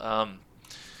called?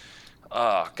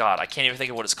 Oh God, I can't even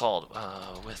think of what it's called.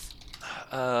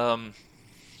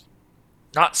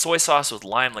 Not soy sauce with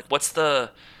lime. Like, what's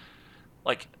the,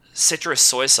 like, citrus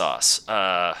soy sauce?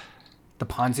 The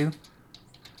ponzu?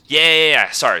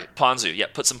 Yeah. Sorry, ponzu. Yeah,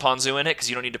 put some ponzu in it because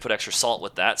you don't need to put extra salt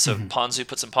with that. So ponzu,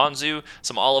 put some ponzu,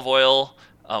 some olive oil,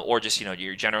 or just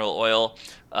your general oil,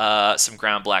 some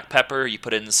ground black pepper. You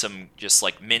put in some just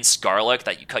like minced garlic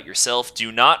that you cut yourself.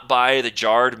 Do not buy the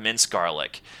jarred minced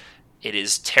garlic. It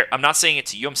is I'm not saying it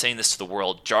to you, I'm saying this to the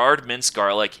world. Jarred minced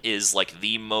garlic is like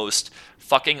the most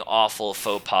fucking awful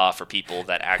faux pas for people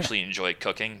that actually enjoy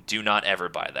cooking. Do not ever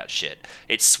buy that shit.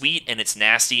 It's sweet and it's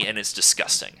nasty and it's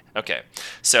disgusting. Okay,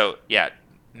 so yeah,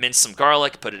 mince some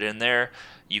garlic, put it in there.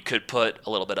 You could put a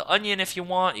little bit of onion if you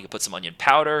want. You could put some onion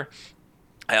powder.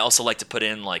 I also like to put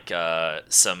in like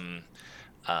some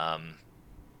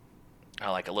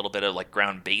like a little bit of like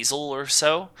ground basil or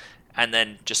so, and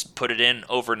then just put it in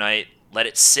overnight, let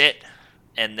it sit,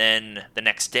 and then the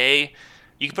next day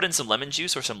you can put in some lemon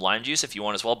juice or some lime juice if you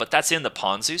want as well, but that's in the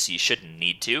ponzu, so you shouldn't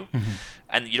need to.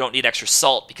 And you don't need extra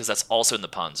salt because that's also in the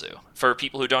ponzu. For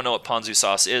people who don't know what ponzu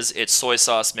sauce is, it's soy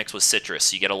sauce mixed with citrus.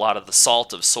 So you get a lot of the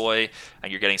salt of soy,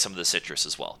 and you're getting some of the citrus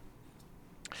as well.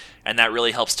 And that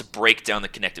really helps to break down the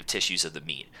connective tissues of the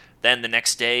meat. Then the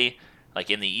next day,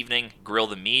 like in the evening, grill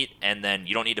the meat, and then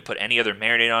you don't need to put any other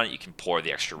marinade on it. You can pour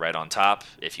the extra right on top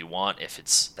if you want, if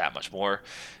it's that much more.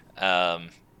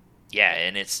 Yeah,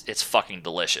 and it's fucking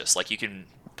delicious. Like you can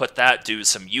put that, do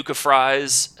some yuca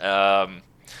fries.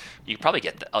 You can probably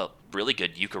get a really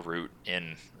good yuca root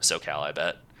in SoCal, I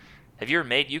bet. Have you ever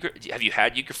made yuca? Have you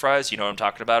had yuca fries? You know what I'm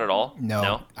talking about at all?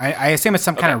 No? I assume it's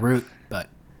some kind of root, but...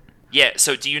 Yeah,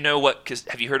 so do you know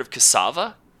have you heard of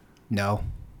cassava? No.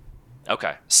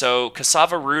 Okay, so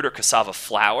cassava root or cassava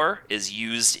flour is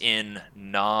used in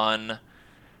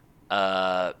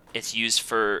it's used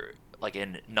for like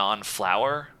in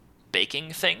non-flour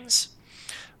baking things.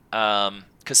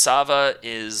 Cassava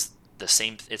is the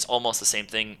same. It's almost the same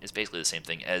thing. It's basically the same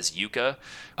thing as yuca.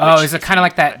 Oh, is it kind of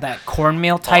like that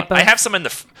cornmeal type of? I have something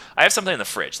in the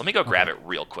fridge. Let me go grab it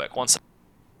real quick. One second.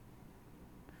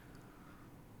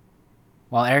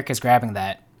 While Eric is grabbing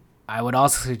that, I would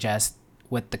also suggest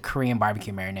with the Korean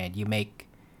barbecue marinade, you make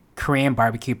Korean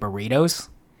barbecue burritos.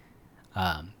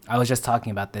 I was just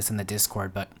talking about this in the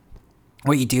Discord, but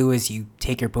what you do is you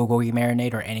take your bulgogi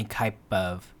marinade or any type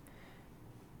of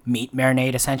meat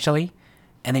marinade, essentially,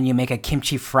 and then you make a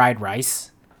kimchi fried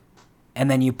rice,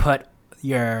 and then you put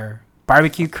your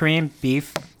barbecue Korean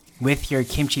beef with your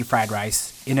kimchi fried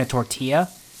rice in a tortilla,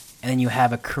 and then you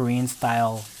have a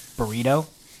Korean-style burrito,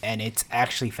 and it's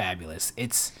actually fabulous.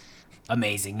 It's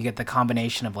amazing. You get the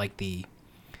combination of like the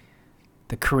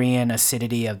Korean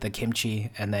acidity of the kimchi,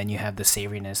 and then you have the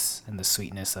savoriness and the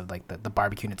sweetness of like the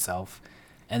barbecue in itself.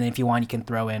 And then if you want, you can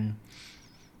throw in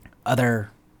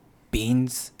other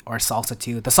beans or salsa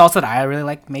too. The salsa that I really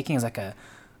like making is like a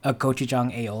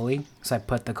gochujang aioli. So I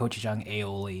put the gochujang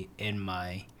aioli in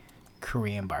my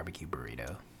Korean barbecue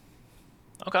burrito.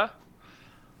 Okay.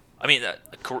 I mean,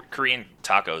 Korean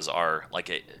tacos are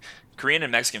like Korean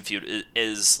and Mexican food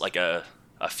is like a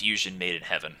fusion made in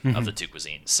heaven of the two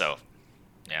cuisines. So,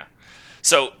 yeah.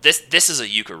 So this is a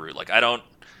yuca root. Like I don't.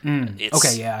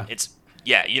 Okay, yeah.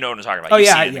 Yeah, you know what I'm talking about. Oh, You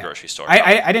yeah, see it in the yeah. grocery store.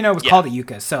 I didn't know it was called a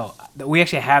yuca. So we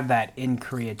actually have that in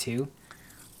Korea too.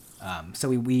 So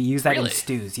we use that in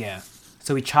stews. Yeah.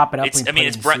 So we chop it up. It's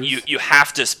you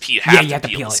have to peel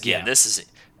the skin. Yeah. This is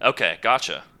okay.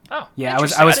 Gotcha. Oh, yeah.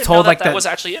 I was told like that was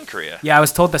actually in Korea. Yeah, I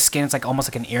was told the skin is like almost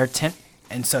like an irritant,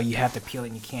 and so you have to peel it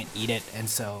and you can't eat it, and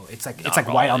so it's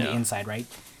like white on the inside, right?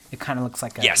 It kind of looks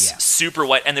like super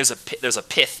white, and there's a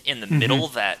pith in the middle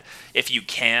that if you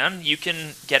can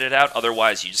get it out.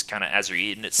 Otherwise, you just kind of as you're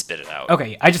eating it, spit it out.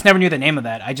 Okay, I just never knew the name of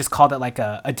that. I just called it like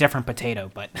a different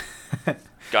potato, but.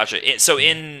 Gotcha. So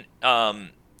in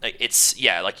it's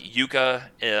like yuca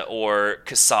or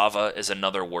cassava is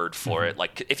another word for it.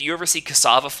 Like if you ever see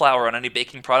cassava flour on any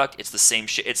baking product, it's the same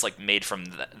shit. It's like made from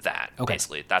that. Okay.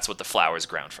 Basically. That's what the flour is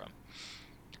ground from.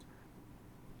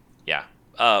 Yeah.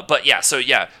 But yeah, so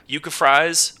yeah, yuca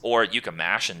fries or yuca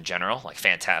mash in general, like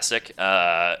fantastic.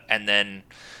 And then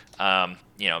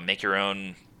make your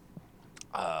own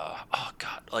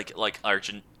like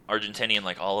Argentinian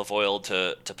like olive oil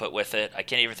to put with it. I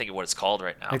can't even think of what it's called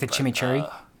right now. Like the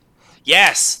chimichurri?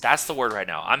 Yes, that's the word right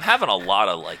now. I'm having a lot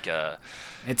of like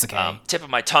it's okay. Tip of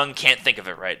my tongue can't think of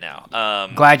it right now.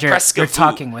 Glad you're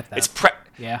talking with that. It's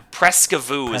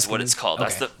prescavou is what it's called.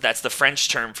 Okay. That's the French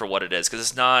term for what it is, because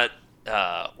it's not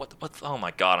what oh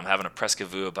my god, I'm having a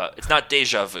prescavou about. It's not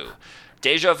déjà vu.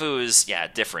 Déjà vu is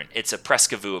different. It's a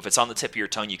prescavou. If it's on the tip of your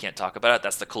tongue, you can't talk about it.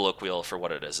 That's the colloquial for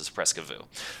what it is. It's prescavou.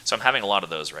 So I'm having a lot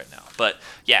of those right now. But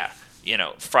yeah,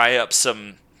 fry up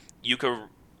some yuca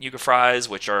fries,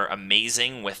 which are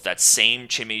amazing with that same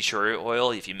chimichurri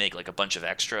oil. If you make like a bunch of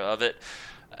extra of it,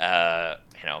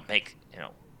 make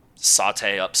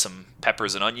saute up some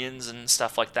peppers and onions and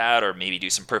stuff like that, or maybe do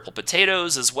some purple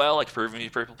potatoes as well, like Peruvian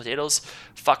purple potatoes.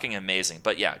 Fucking amazing.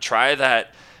 But yeah, try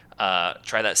that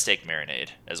steak marinade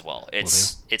as well.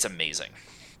 It's amazing.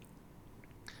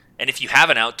 And if you have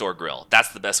an outdoor grill, that's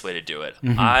the best way to do it.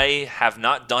 Mm-hmm. I have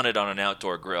not done it on an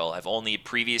outdoor grill. I've only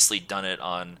previously done it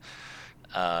on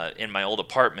in my old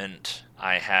apartment.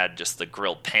 I had just the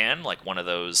grill pan, like one of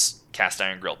those cast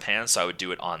iron grill pans, so I would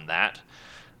do it on that.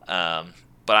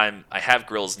 But I have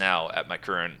grills now at my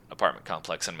current apartment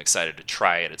complex, and I'm excited to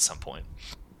try it at some point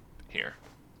here.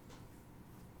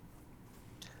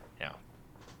 Yeah.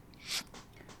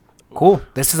 Cool.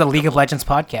 This is a League of Legends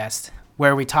podcast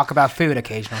where we talk about food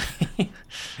occasionally.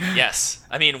 Yes,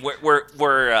 I mean we're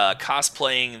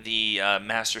cosplaying the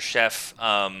Master Chef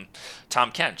Tom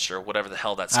Kench or whatever the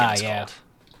hell that skin is called.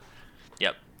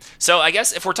 Yep. So I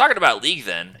guess if we're talking about League,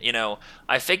 then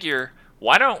I figure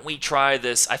why don't we try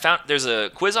this? I found there's a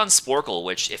quiz on Sporkle,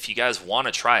 which if you guys want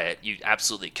to try it, you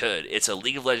absolutely could. It's a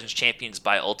League of Legends Champions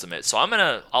by Ultimate. So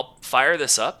I'll fire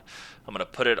this up. I'm gonna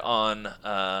put it on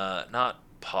not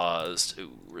paused.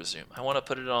 Ooh, resume. I want to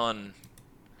put it on.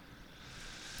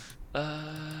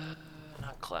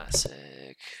 Not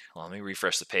classic. Well, let me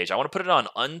refresh the page. I want to put it on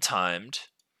untimed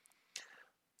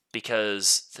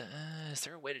because is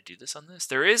there a way to do this on this?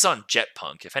 There is on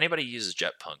Jetpunk. If anybody uses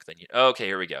Jetpunk, then okay,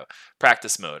 here we go.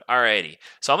 Practice mode. Alrighty.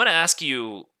 So I'm going to ask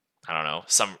you, I don't know,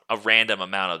 a random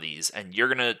amount of these, and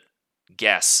you're going to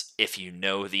guess if you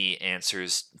know the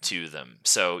answers to them.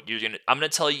 So I'm going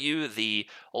to tell you the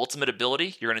ultimate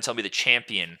ability. You're going to tell me the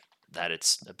champion that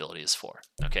its ability is for.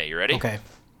 Okay, you ready?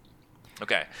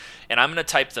 Okay, and I'm going to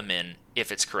type them in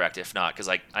if it's correct. If not, because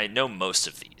I know most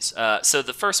of these. So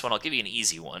the first one, I'll give you an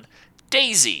easy one.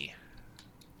 Daisy.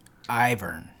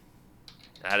 Ivern.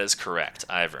 That is correct.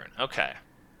 Ivern. Okay.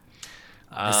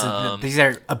 These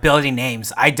are ability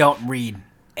names. I don't read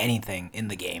anything in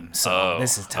the game, so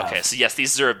this is tough. Okay, so yes,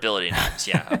 these are ability names.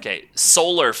 Yeah, okay.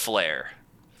 Solar Flare.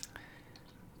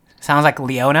 Sounds like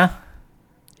Leona.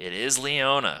 It is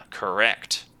Leona.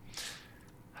 Correct.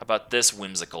 How about this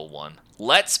whimsical one?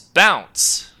 Let's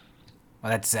Bounce.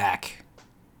 Well, that's Zach.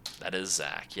 That is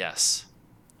Zach, yes.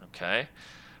 Okay.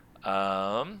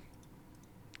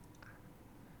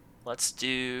 Let's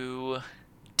do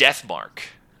Deathmark.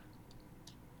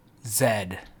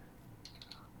 Zed.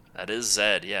 That is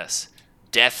Zed, yes.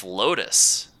 Death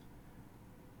Lotus.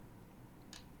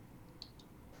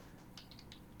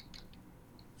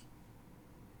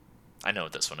 I know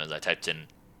what this one is. I typed in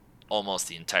almost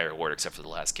the entire word except for the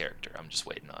last character. I'm just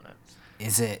waiting on it.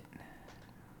 Is it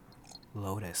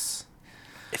Lotus?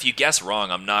 If you guess wrong,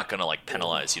 I'm not going to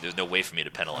penalize you. There's no way for me to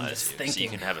penalize you. Thinking, so you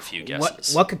can have a few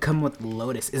guesses. What could come with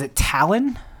Lotus? Is it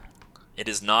Talon? It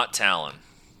is not Talon.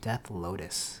 Death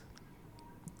Lotus.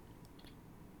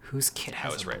 Whose kid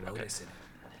has a Lotus in it?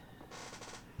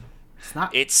 It's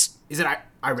not. Is it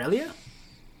Irelia?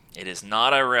 It is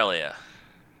not Irelia.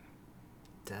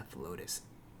 Death Lotus.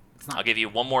 I'll give you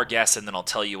one more guess, and then I'll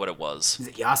tell you what it was. Is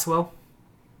it Yasuo?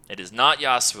 It is not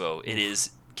Yasuo. It is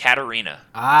Katarina.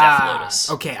 Death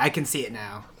Lotus. Okay, I can see it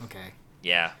now. Okay.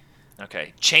 Yeah.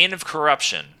 Okay. Chain of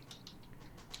Corruption.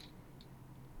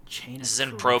 This is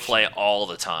in pro play all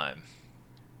the time.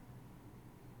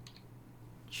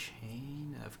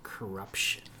 Chain of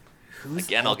Corruption.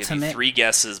 Again, I'll give you 3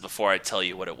 guesses before I tell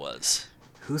you what it was.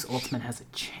 Whose ultimate has a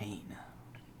chain?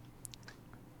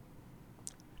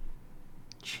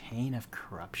 Chain of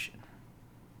Corruption.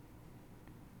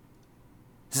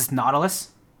 Is this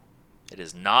Nautilus? It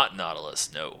is not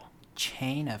Nautilus, no.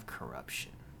 Chain of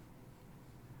Corruption.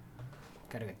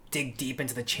 Gotta dig deep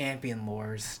into the champion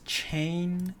lores.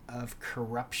 Chain of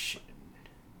Corruption.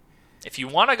 If you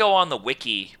want to go on the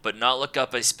wiki but not look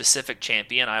up a specific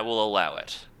champion, I will allow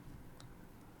it.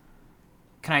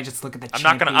 Can I just look at the I'm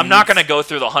not gonna go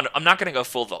through I'm not gonna go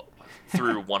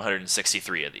through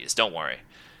 163 of these. Don't worry.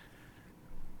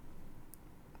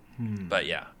 But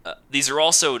yeah, these are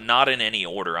also not in any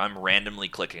order. I'm randomly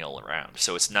clicking all around,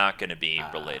 so it's not going to be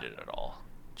related at all.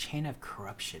 Chain of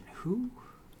Corruption. Who?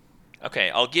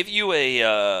 Okay, I'll give you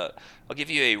a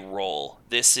role.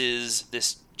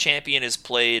 This champion is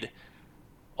played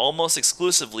almost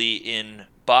exclusively in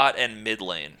bot and mid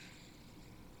lane.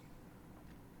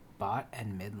 Bot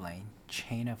and mid lane.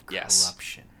 Chain of Yes.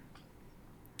 Corruption.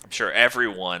 I'm sure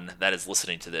everyone that is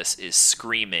listening to this is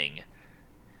screaming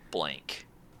blank.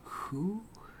 Who?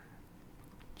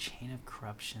 Chain of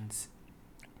Corruptions.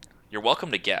 You're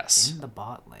welcome to guess. In the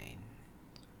bot lane.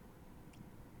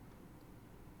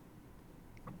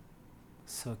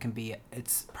 So it can be,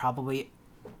 it's probably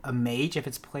a mage if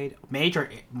it's played, mage or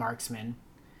marksman.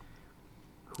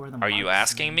 Who are the Are you marks?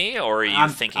 asking me, or are you I'm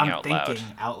thinking out loud? I'm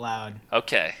thinking out loud.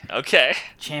 Okay.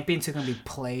 Champions who can be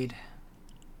played.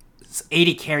 It's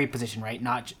AD carry position, right?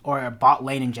 Not or bot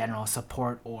lane in general,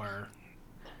 support or.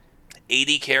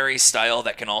 AD carry style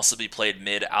that can also be played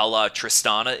mid, a la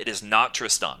Tristana. It is not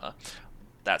Tristana,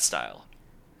 that style.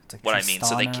 It's like What Tristana, I mean,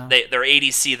 so they're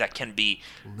ADC that can be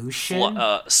Lucian.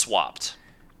 swapped.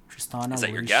 Tristana, Is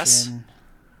that Lucian. your guess?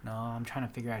 No, I'm trying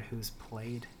to figure out who's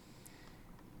played.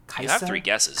 Kaisa? You have 3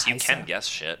 guesses. You Kaisa? can guess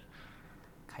shit.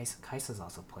 Kaisa's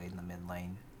also played in the mid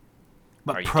lane.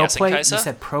 But Are you pro guessing play? Kaisa? You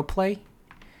said pro play?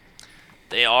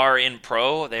 They are in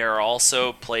pro. They are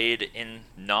also played in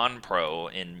non-pro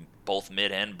in both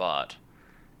mid and bot.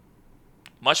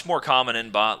 Much more common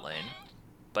in bot lane,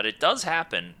 but it does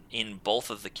happen in both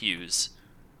of the queues.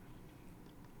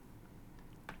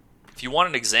 If you want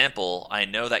an example, I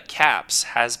know that Caps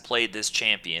has played this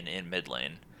champion in mid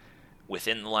lane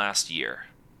within the last year.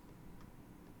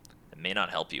 It may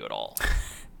not help you at all.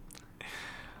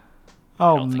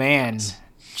 Oh man,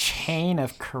 Chain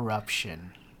of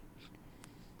Corruption.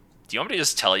 Do you want me to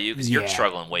just tell you? Because you're Yeah,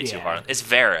 struggling way too yeah. hard. It's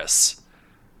Varus.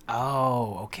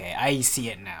 Oh, okay. I see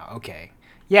it now. Okay.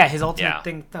 Yeah, his ultimate Yeah.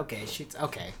 thing. Okay, shoots.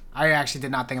 Okay. I actually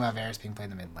did not think about Varus being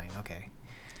played in the mid lane. Okay.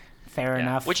 Fair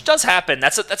enough. Which does happen.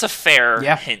 That's a fair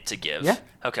Yeah. hint to give. Yeah.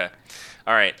 Okay.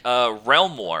 All right.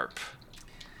 Realm Warp.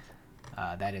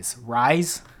 That is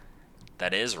Rise.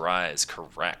 That is Rise.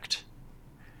 Correct.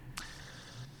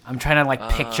 I'm trying to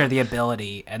picture the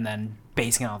ability and then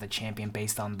basing it on the champion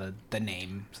based on the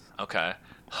name. Okay.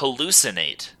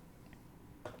 Hallucinate.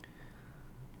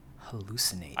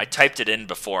 Hallucinate. I typed it in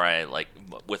before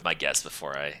with my guess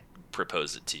before I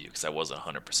proposed it to you because I wasn't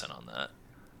 100% on that.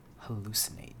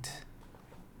 Hallucinate.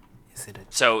 Is it a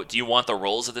So, do you want the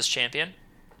roles of this champion?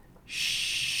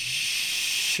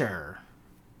 sure?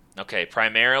 Okay,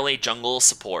 primarily jungle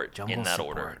support Jungle in that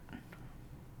support. order.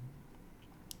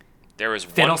 There is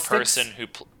one Fiddlesticks? person who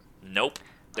nope.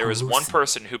 There is one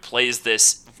person who plays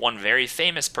this, one very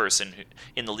famous person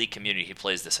in the League community who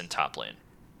plays this in top lane.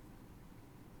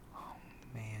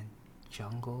 Man,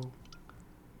 jungle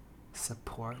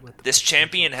support with This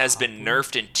champion has been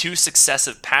nerfed in 2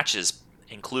 successive patches,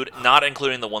 not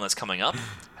including the one that's coming up,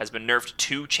 has been nerfed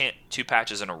 2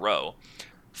 patches in a row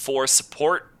for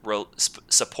support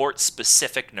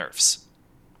specific nerfs.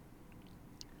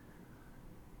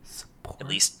 support. At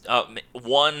least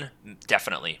 1,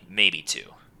 definitely, maybe 2.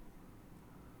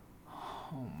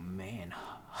 Oh man,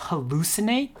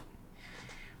 hallucinate.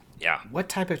 Yeah. What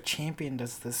type of champion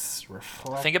does this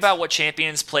reflect? Think about what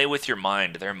champions play with your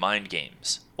mind. They're mind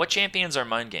games. What champions are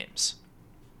mind games?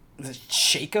 Is it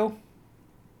Shaco?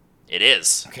 It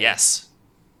is. Okay. Yes.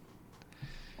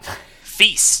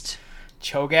 Feast.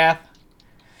 Cho'Gath?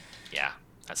 Yeah,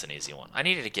 that's an easy one. I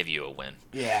needed to give you a win.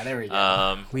 Yeah, there we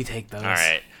go. We take those. All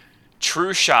right.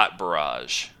 True Shot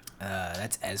Barrage.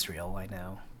 That's Ezreal, I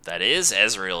know. That is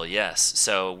Ezreal, yes.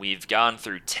 So we've gone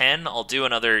through 10. I'll do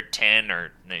another 10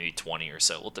 or maybe 20 or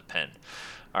so. It'll depend.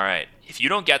 All right. If you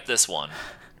don't get this one,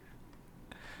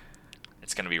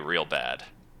 it's going to be real bad.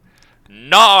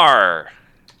 Gnar.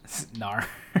 Gnar.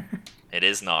 It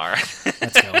is Gnar.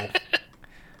 Let's go.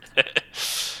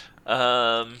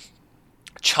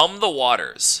 Chum the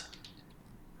Waters.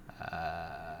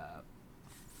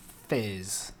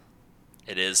 Fizz.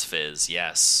 It is Fizz,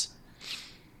 yes.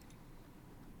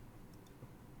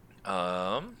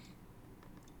 I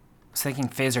was thinking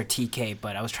Fizz or TK,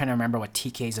 but I was trying to remember what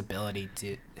TK's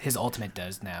his ultimate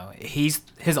does now. His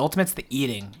ultimate's the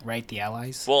eating, right? The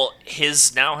allies? Well,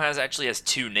 his now actually has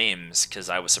 2 names because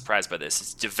I was surprised by this.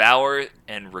 It's Devour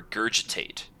and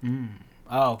Regurgitate.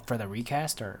 Oh, for the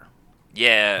recast or?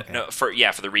 Yeah, Okay. no, for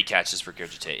the recatch is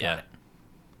Regurgitate. Got it.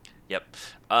 Yep.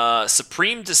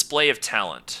 Supreme Display of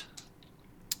Talent.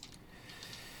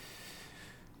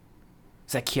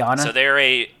 Is that Kiana? So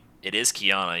it is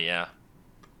Kiana, yeah.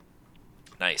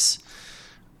 Nice.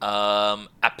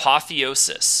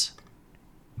 Apotheosis.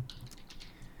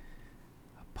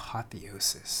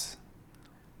 Apotheosis.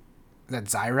 Is that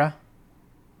Zyra?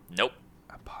 Nope.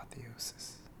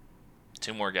 Apotheosis.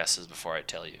 2 more guesses before I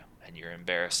tell you, and you're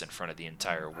embarrassed in front of the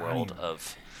entire world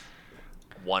of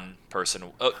one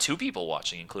person. Oh, 2 people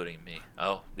watching, including me.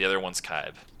 Oh, the other one's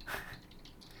Kaib.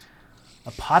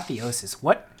 Apotheosis.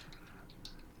 What?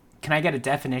 Can I get a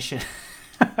definition?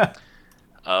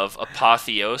 Of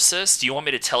apotheosis? Do you want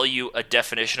me to tell you a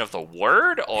definition of the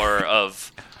word or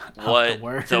of what the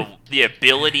word? the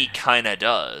ability kind of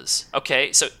does?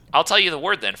 Okay, so I'll tell you the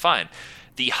word then. Fine.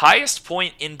 The highest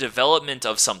point in development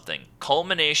of something,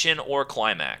 culmination or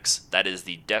climax. That is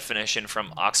the definition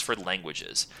from Oxford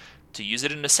Languages. To use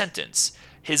it in a sentence,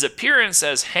 his appearance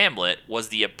as Hamlet was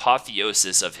the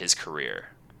apotheosis of his career.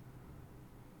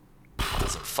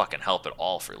 Doesn't fucking help at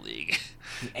all for League.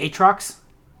 Aatrox?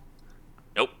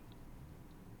 Nope.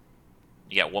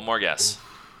 You got one more guess.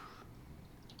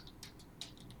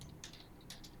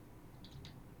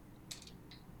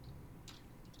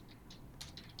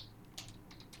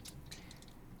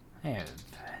 I have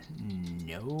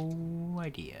no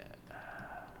idea.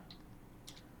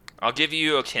 I'll give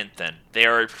you a hint then. They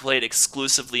are played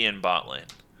exclusively in bot lane.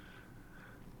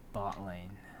 Bot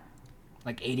lane.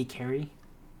 Like 80 carry?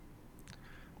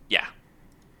 Yeah.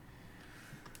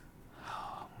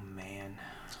 Oh, man.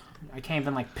 I can't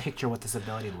even, like, picture what this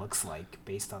ability looks like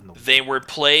based on the... They were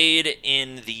played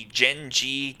in the Gen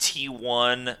G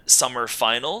T1 Summer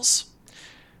Finals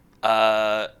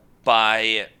by...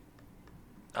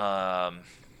 the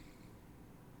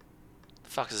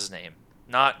fuck is his name?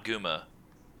 Not Guma.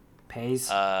 Pays?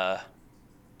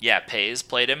 Yeah, Pays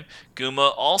played him.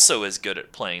 Guma also is good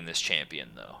at playing this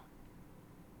champion, though.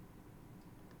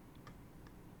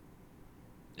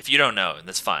 If you don't know,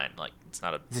 that's fine. Like, it's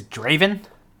not a... Is it Draven?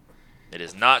 It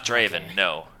is not Draven, Okay.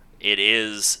 no. It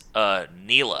is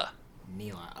Neela.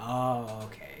 Neela. Oh,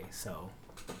 okay. So,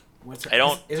 what's her... I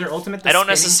don't- Is her ultimate I don't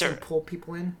spinning necessar- to pull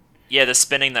people in? Yeah, the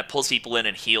spinning that pulls people in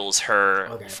and heals her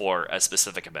Okay. for a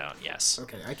specific amount, yes.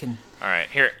 Okay, I can... All right,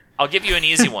 here. I'll give you an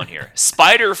easy one here.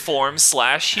 Spider form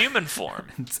 / human form.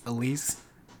 It's Elise.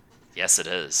 Yes, it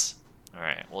is. All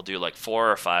right, we'll do like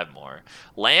 4 or 5 more.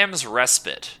 Lamb's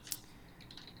Respite.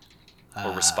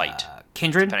 Or Respite,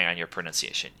 Kindred? depending on your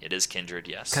pronunciation. It is Kindred,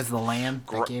 yes. Because the lamb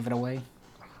that gave it away.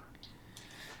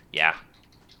 Yeah.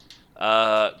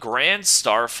 Grand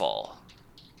Starfall.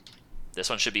 This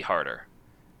one should be harder.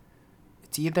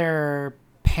 It's either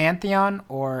Pantheon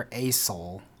or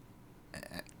Asol.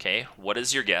 Okay, what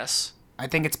is your guess? I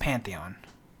think it's Pantheon.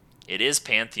 It is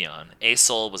Pantheon.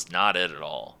 Asol was not it at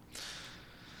all.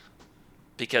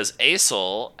 Because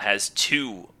Asol has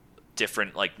 2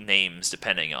 different like names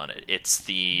depending on it. It's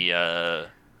the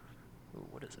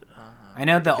what is it? I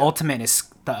know the ultimate is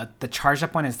the charged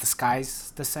up one is the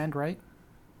Skies Descend, right?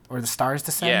 Or the Stars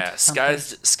Descend? Yeah, something?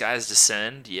 Skies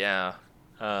Descend. Yeah.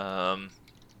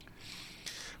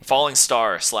 Falling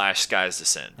Star / Skies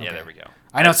Descend. Yeah, Okay. there we go.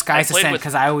 I know Skies played Descend with-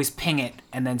 because I always ping it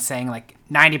and then saying like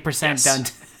 90% Yes. done.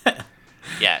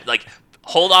 Yeah, like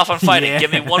hold off on fighting. Yeah.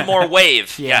 Give me one more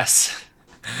wave. Yeah. Yes.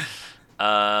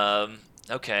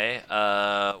 Okay.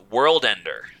 World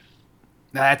Ender.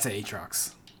 That's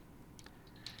Aatrox.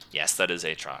 Yes, that is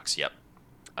Aatrox. Yep.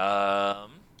 Let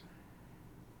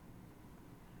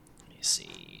me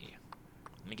see.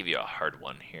 Let me give you a hard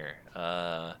one here.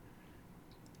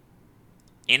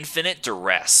 Infinite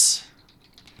Duress.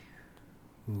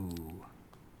 Ooh.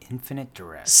 Infinite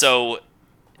Duress. So,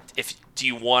 do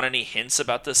you want any hints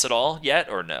about this at all yet,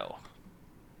 or no?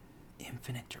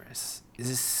 Infinite Duress. Is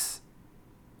this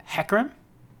Hecarim?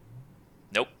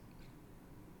 Nope.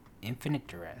 Infinite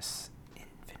Duress.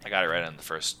 I got it right on the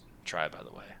first try, by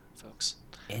the way, folks.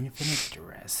 Infinite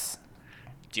Duress.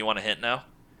 Do you want a hint now?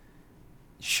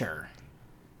 Sure.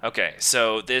 Okay,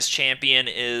 so this champion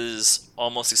is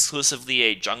almost exclusively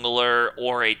a jungler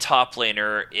or a top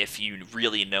laner if you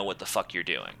really know what the fuck you're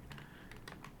doing.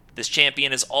 This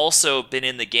champion has also been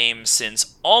in the game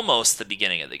since almost the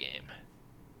beginning of the game.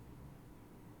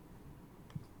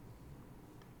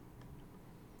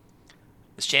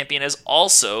 This champion has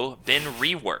also been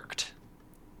reworked.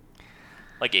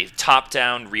 Like a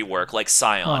top-down rework, like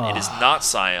Scion. It is not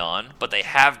Scion, but they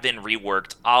have been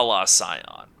reworked a la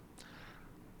Scion.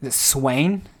 Is it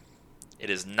Swain? It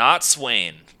is not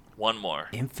Swain. One more.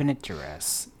 Infinite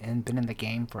Duress. And been in the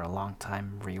game for a long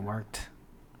time, reworked.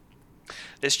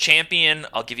 This champion,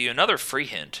 I'll give you another free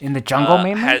hint. In the jungle,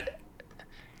 mainly?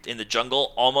 In the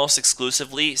jungle, almost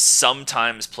exclusively,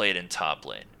 sometimes played in top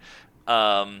lane.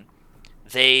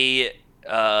 They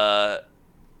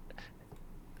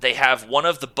have one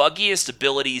of the buggiest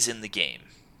abilities in the game.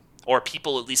 Or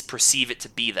people at least perceive it to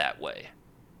be that way.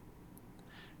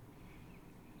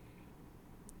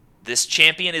 This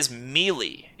champion is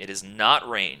melee. It is not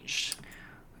ranged.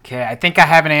 Okay, I think I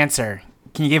have an answer.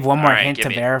 Can you give one more Alright, hint give to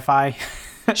me- verify?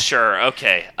 Sure,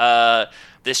 okay.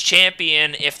 This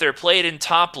champion, if they're played in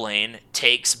top lane,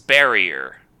 takes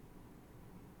barrier.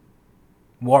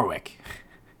 Warwick.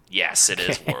 Yes, it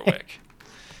is Warwick.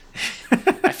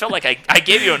 I felt like I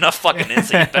gave you enough fucking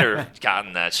insight. You better have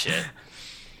gotten that shit.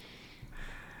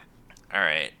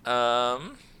 Alright,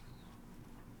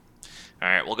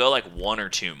 Alright, we'll go like 1 or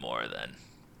 2 more then.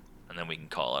 And then we can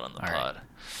call it on the All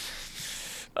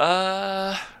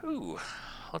pod.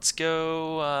 Let's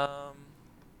go,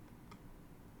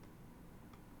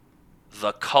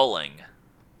 the culling.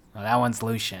 Oh, that one's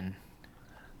Lucian.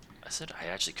 I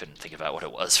actually couldn't think about what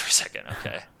it was for a second.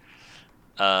 Okay.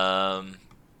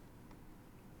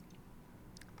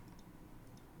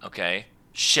 Okay.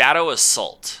 Shadow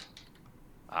Assault.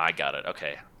 I got it.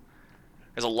 Okay.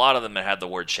 There's a lot of them that had the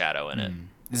word shadow in it.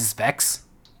 Is this Vex?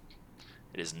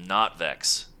 It is not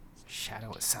Vex.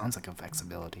 Shadow, it sounds like a Vex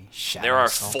ability. Shadow There are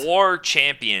Assault. 4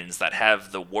 champions that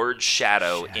have the word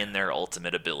shadow in their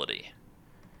ultimate ability.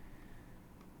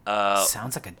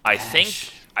 Sounds like a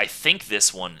dash. I think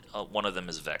this one of them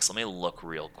is Vex. Let me look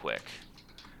real quick.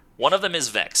 One of them is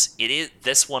Vex.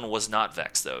 This one was not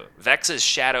Vex though. Vex is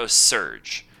Shadow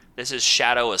Surge. This is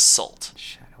Shadow Assault.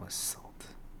 Shadow Assault.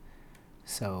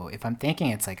 So if I'm thinking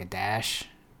it's like a dash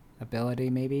ability,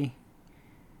 maybe.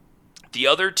 The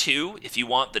other 2, if you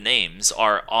want the names,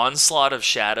 are Onslaught of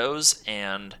Shadows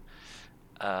and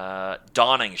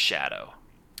Dawning Shadow.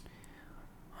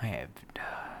 I have.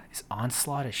 Is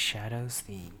Onslaught of Shadows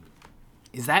the?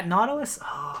 Is that Nautilus?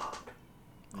 Oh.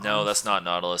 No, that's not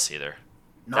Nautilus either.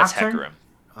 Nocturne? That's Hecarim.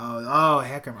 Oh,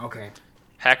 Hecarim. Okay.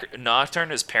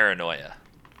 Nocturne is Paranoia.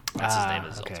 That's his name.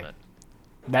 His ultimate.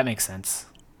 That makes sense.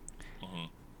 Mm-hmm.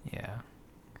 Yeah.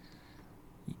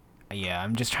 Yeah,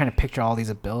 I'm just trying to picture all these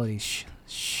abilities.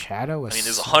 Shadow Assault. I mean,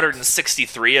 there's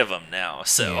 163 of them now,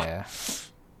 so. Yeah.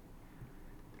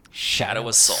 Shadow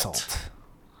Assault.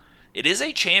 It is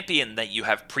a champion that you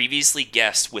have previously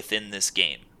guessed within this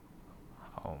game.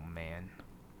 Oh, man.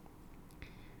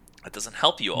 That doesn't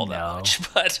help you all that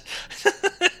much, but...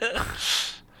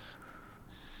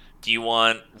 Do you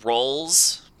want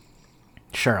rolls?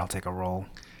 Sure, I'll take a roll.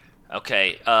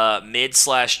 Okay,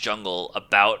 mid/jungle,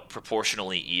 about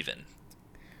proportionally even,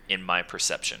 in my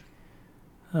perception.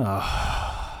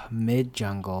 Oh,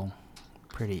 mid-jungle,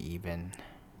 pretty even.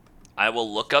 I will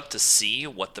look up to see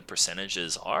what the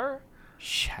percentages are,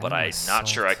 but I'm not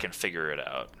sure I can figure it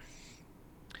out.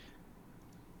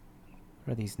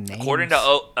 What are these names?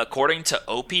 According to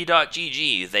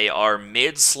op.gg, they are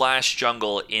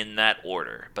mid/jungle in that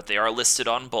order, but they are listed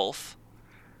on both.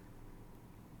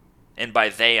 And by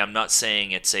they, I'm not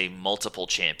saying it's a multiple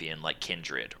champion like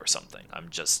Kindred or something. I'm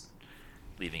just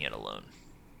leaving it alone.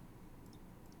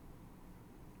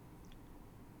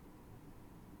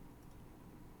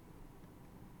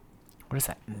 What does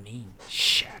that mean?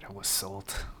 Shadow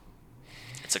Assault.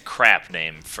 It's a crap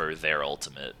name for their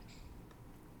ultimate.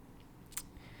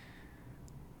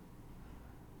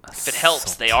 If it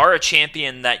helps, they are a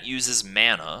champion that uses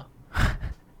mana.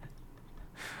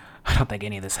 I don't think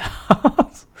any of this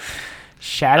helps.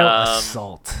 Shadow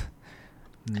Assault.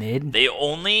 Mid? They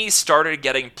only started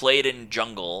getting played in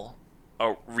jungle,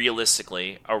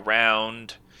 realistically,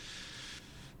 around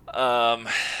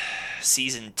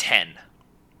Season 10.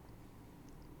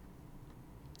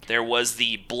 There was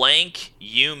the blank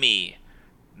Yuumi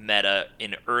meta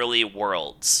in early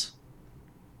Worlds.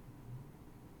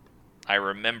 I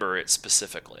remember it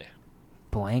specifically.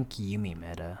 Blank Yuumi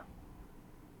meta.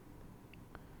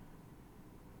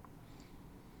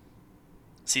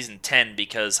 Season 10,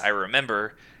 because I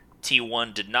remember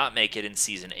T1 did not make it in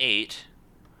Season 8,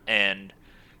 and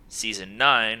Season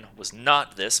 9 was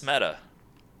not this meta.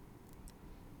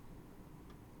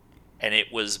 And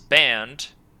it was banned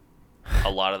a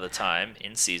lot of the time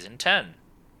in Season 10.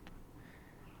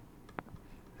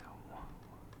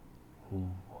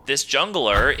 This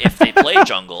jungler, if they play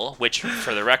jungle, which,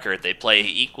 for the record, they play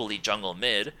equally jungle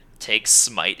mid, takes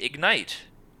Smite Ignite.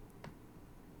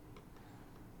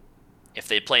 If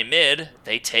they play mid,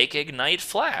 they take Ignite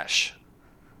Flash.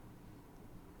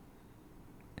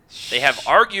 They have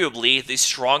arguably the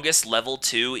strongest level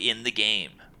 2 in the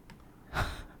game.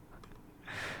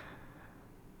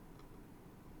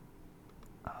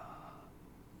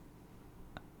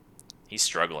 He's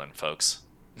struggling, folks.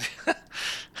 I'm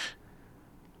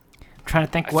trying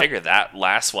to think I figure that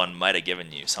last one might have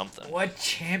given you something. What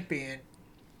champion?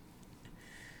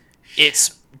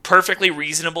 It's perfectly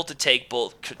reasonable to take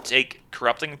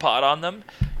Corrupting Pot on them.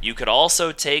 You could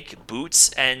also take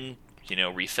Boots and,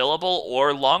 refillable,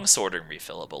 or Longsword and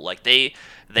refillable. Like,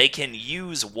 they can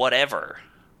use whatever,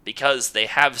 because they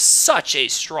have such a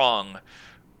strong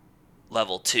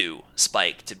level 2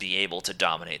 spike to be able to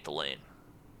dominate the lane.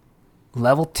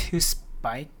 Level 2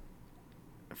 spike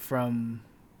from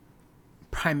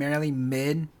primarily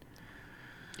mid?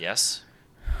 Yes.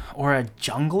 Or a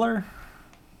jungler?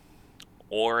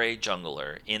 Or a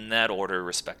jungler, in that order,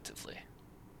 respectively.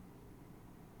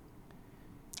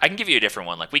 I can give you a different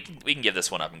one. Like, we can give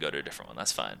this one up and go to a different one.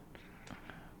 That's fine.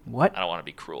 What? I don't want to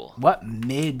be cruel. What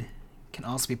mid can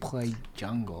also be played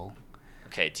jungle?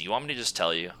 Okay, do you want me to just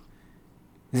tell you?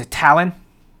 Is it Talon?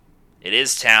 It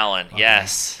is Talon, okay.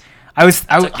 Yes.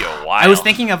 Took you a while. I was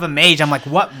thinking of a mage. I'm like,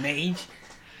 what mage?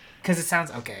 Because it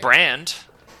sounds okay. Brand.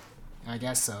 I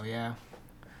guess so. Yeah.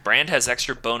 Brand has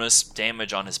extra bonus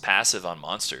damage on his passive on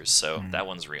monsters, so that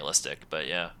one's realistic. But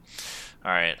yeah.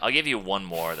 All right, I'll give you one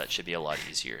more. That should be a lot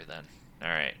easier then. All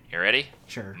right, you ready?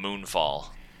 Sure. Moonfall.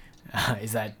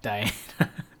 Is that Diane?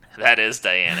 That is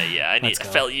Diana. Yeah, I go.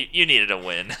 felt you needed a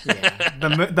win. Yeah.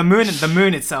 The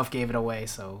moon itself gave it away.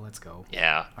 So let's go.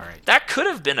 Yeah. All right. That could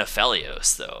have been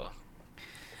Aphelios, though.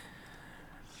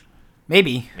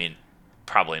 Maybe. I mean,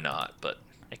 probably not, but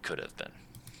it could have been.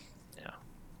 Yeah.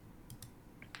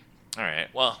 All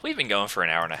right. Well, we've been going for an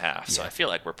hour and a half, so I feel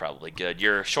like we're probably good.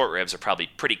 Your short ribs are probably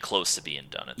pretty close to being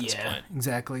done at this point.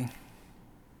 Exactly.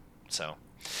 So,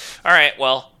 all right.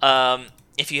 Well,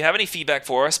 if you have any feedback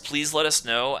for us, please let us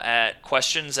know at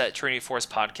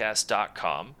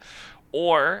questions@trinityforcepodcast.com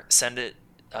or send it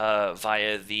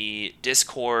via the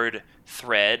Discord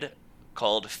thread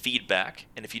called Feedback.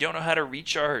 And if you don't know how to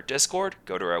reach our Discord,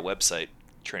 go to our website,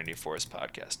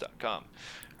 trinityforcepodcast.com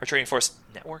or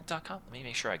trinityforcenetwork.com. Let me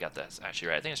make sure I got that actually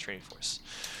right. I think it's Trinityforce.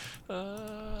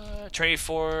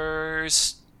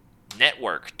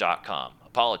 Trinityforcenetwork.com.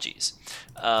 Apologies.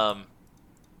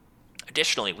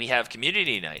 Additionally, we have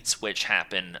community nights, which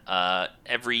happen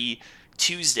every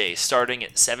Tuesday, starting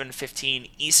at 7:15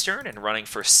 Eastern and running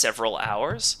for several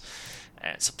hours.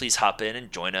 And so please hop in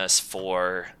and join us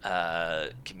for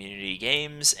community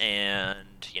games and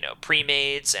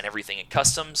pre-mades and everything in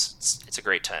customs. It's a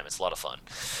great time. It's a lot of fun.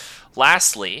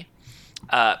 Lastly,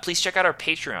 please check out our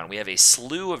Patreon. We have a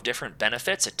slew of different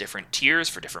benefits at different tiers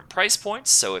for different price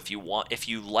points. So if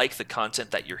you like the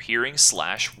content that you're hearing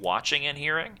 / watching and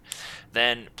hearing,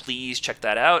 then please check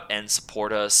that out and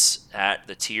support us at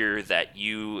the tier that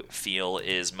you feel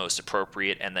is most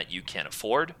appropriate and that you can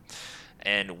afford.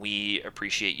 And we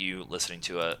appreciate you listening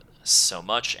to us so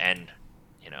much and,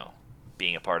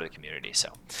 being a part of the community.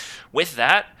 So with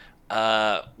that,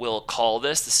 we'll call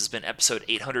this. This has been episode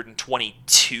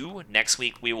 822. Next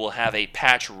week, we will have a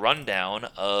patch rundown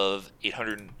of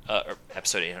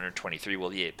episode 823 will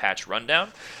be a patch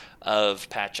rundown of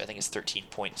patch, I think it's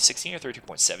 13.16 or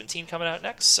 13.17 coming out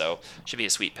next. So should be a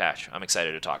sweet patch. I'm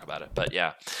excited to talk about it. But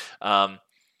yeah,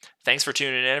 thanks for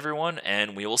tuning in, everyone,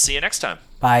 and we will see you next time.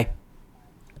 Bye.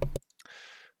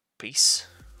 Peace.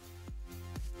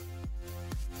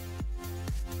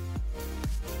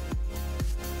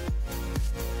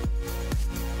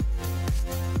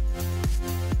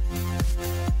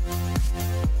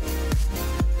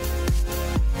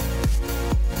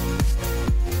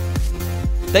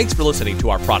 Thanks for listening to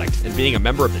our product and being a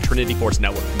member of the Trinity Force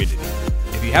Network community.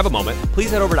 If you have a moment,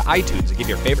 please head over to iTunes and give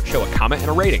your favorite show a comment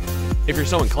and a rating. If you're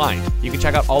so inclined, you can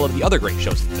check out all of the other great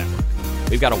shows in the network.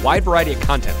 We've got a wide variety of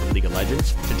content from League of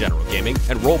Legends to general gaming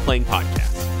and role-playing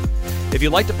podcasts. If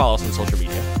you'd like to follow us on social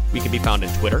media, we can be found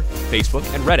on Twitter, Facebook,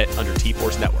 and Reddit under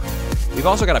T-Force Network. We've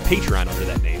also got a Patreon under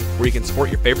that name where you can support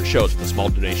your favorite shows with a small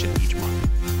donation each month.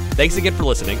 Thanks again for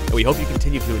listening, and we hope you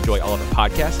continue to enjoy all of our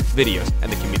podcasts, videos,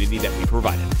 and the community that we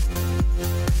provided.